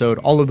every episode,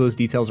 all of those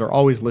details are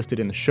always listed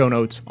in the show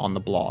notes on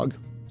the blog.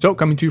 So,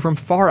 coming to you from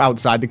far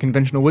outside the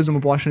conventional wisdom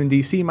of Washington,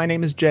 D.C., my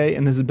name is Jay,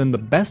 and this has been the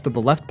Best of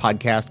the Left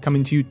podcast,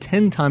 coming to you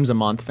 10 times a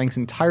month, thanks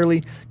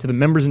entirely to the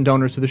members and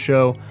donors to the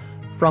show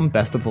from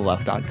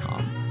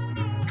bestoftheleft.com.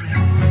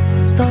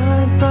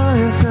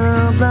 Lines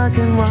now black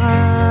and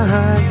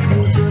white, 'cause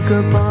you took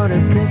apart a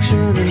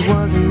picture that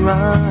wasn't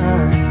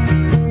right.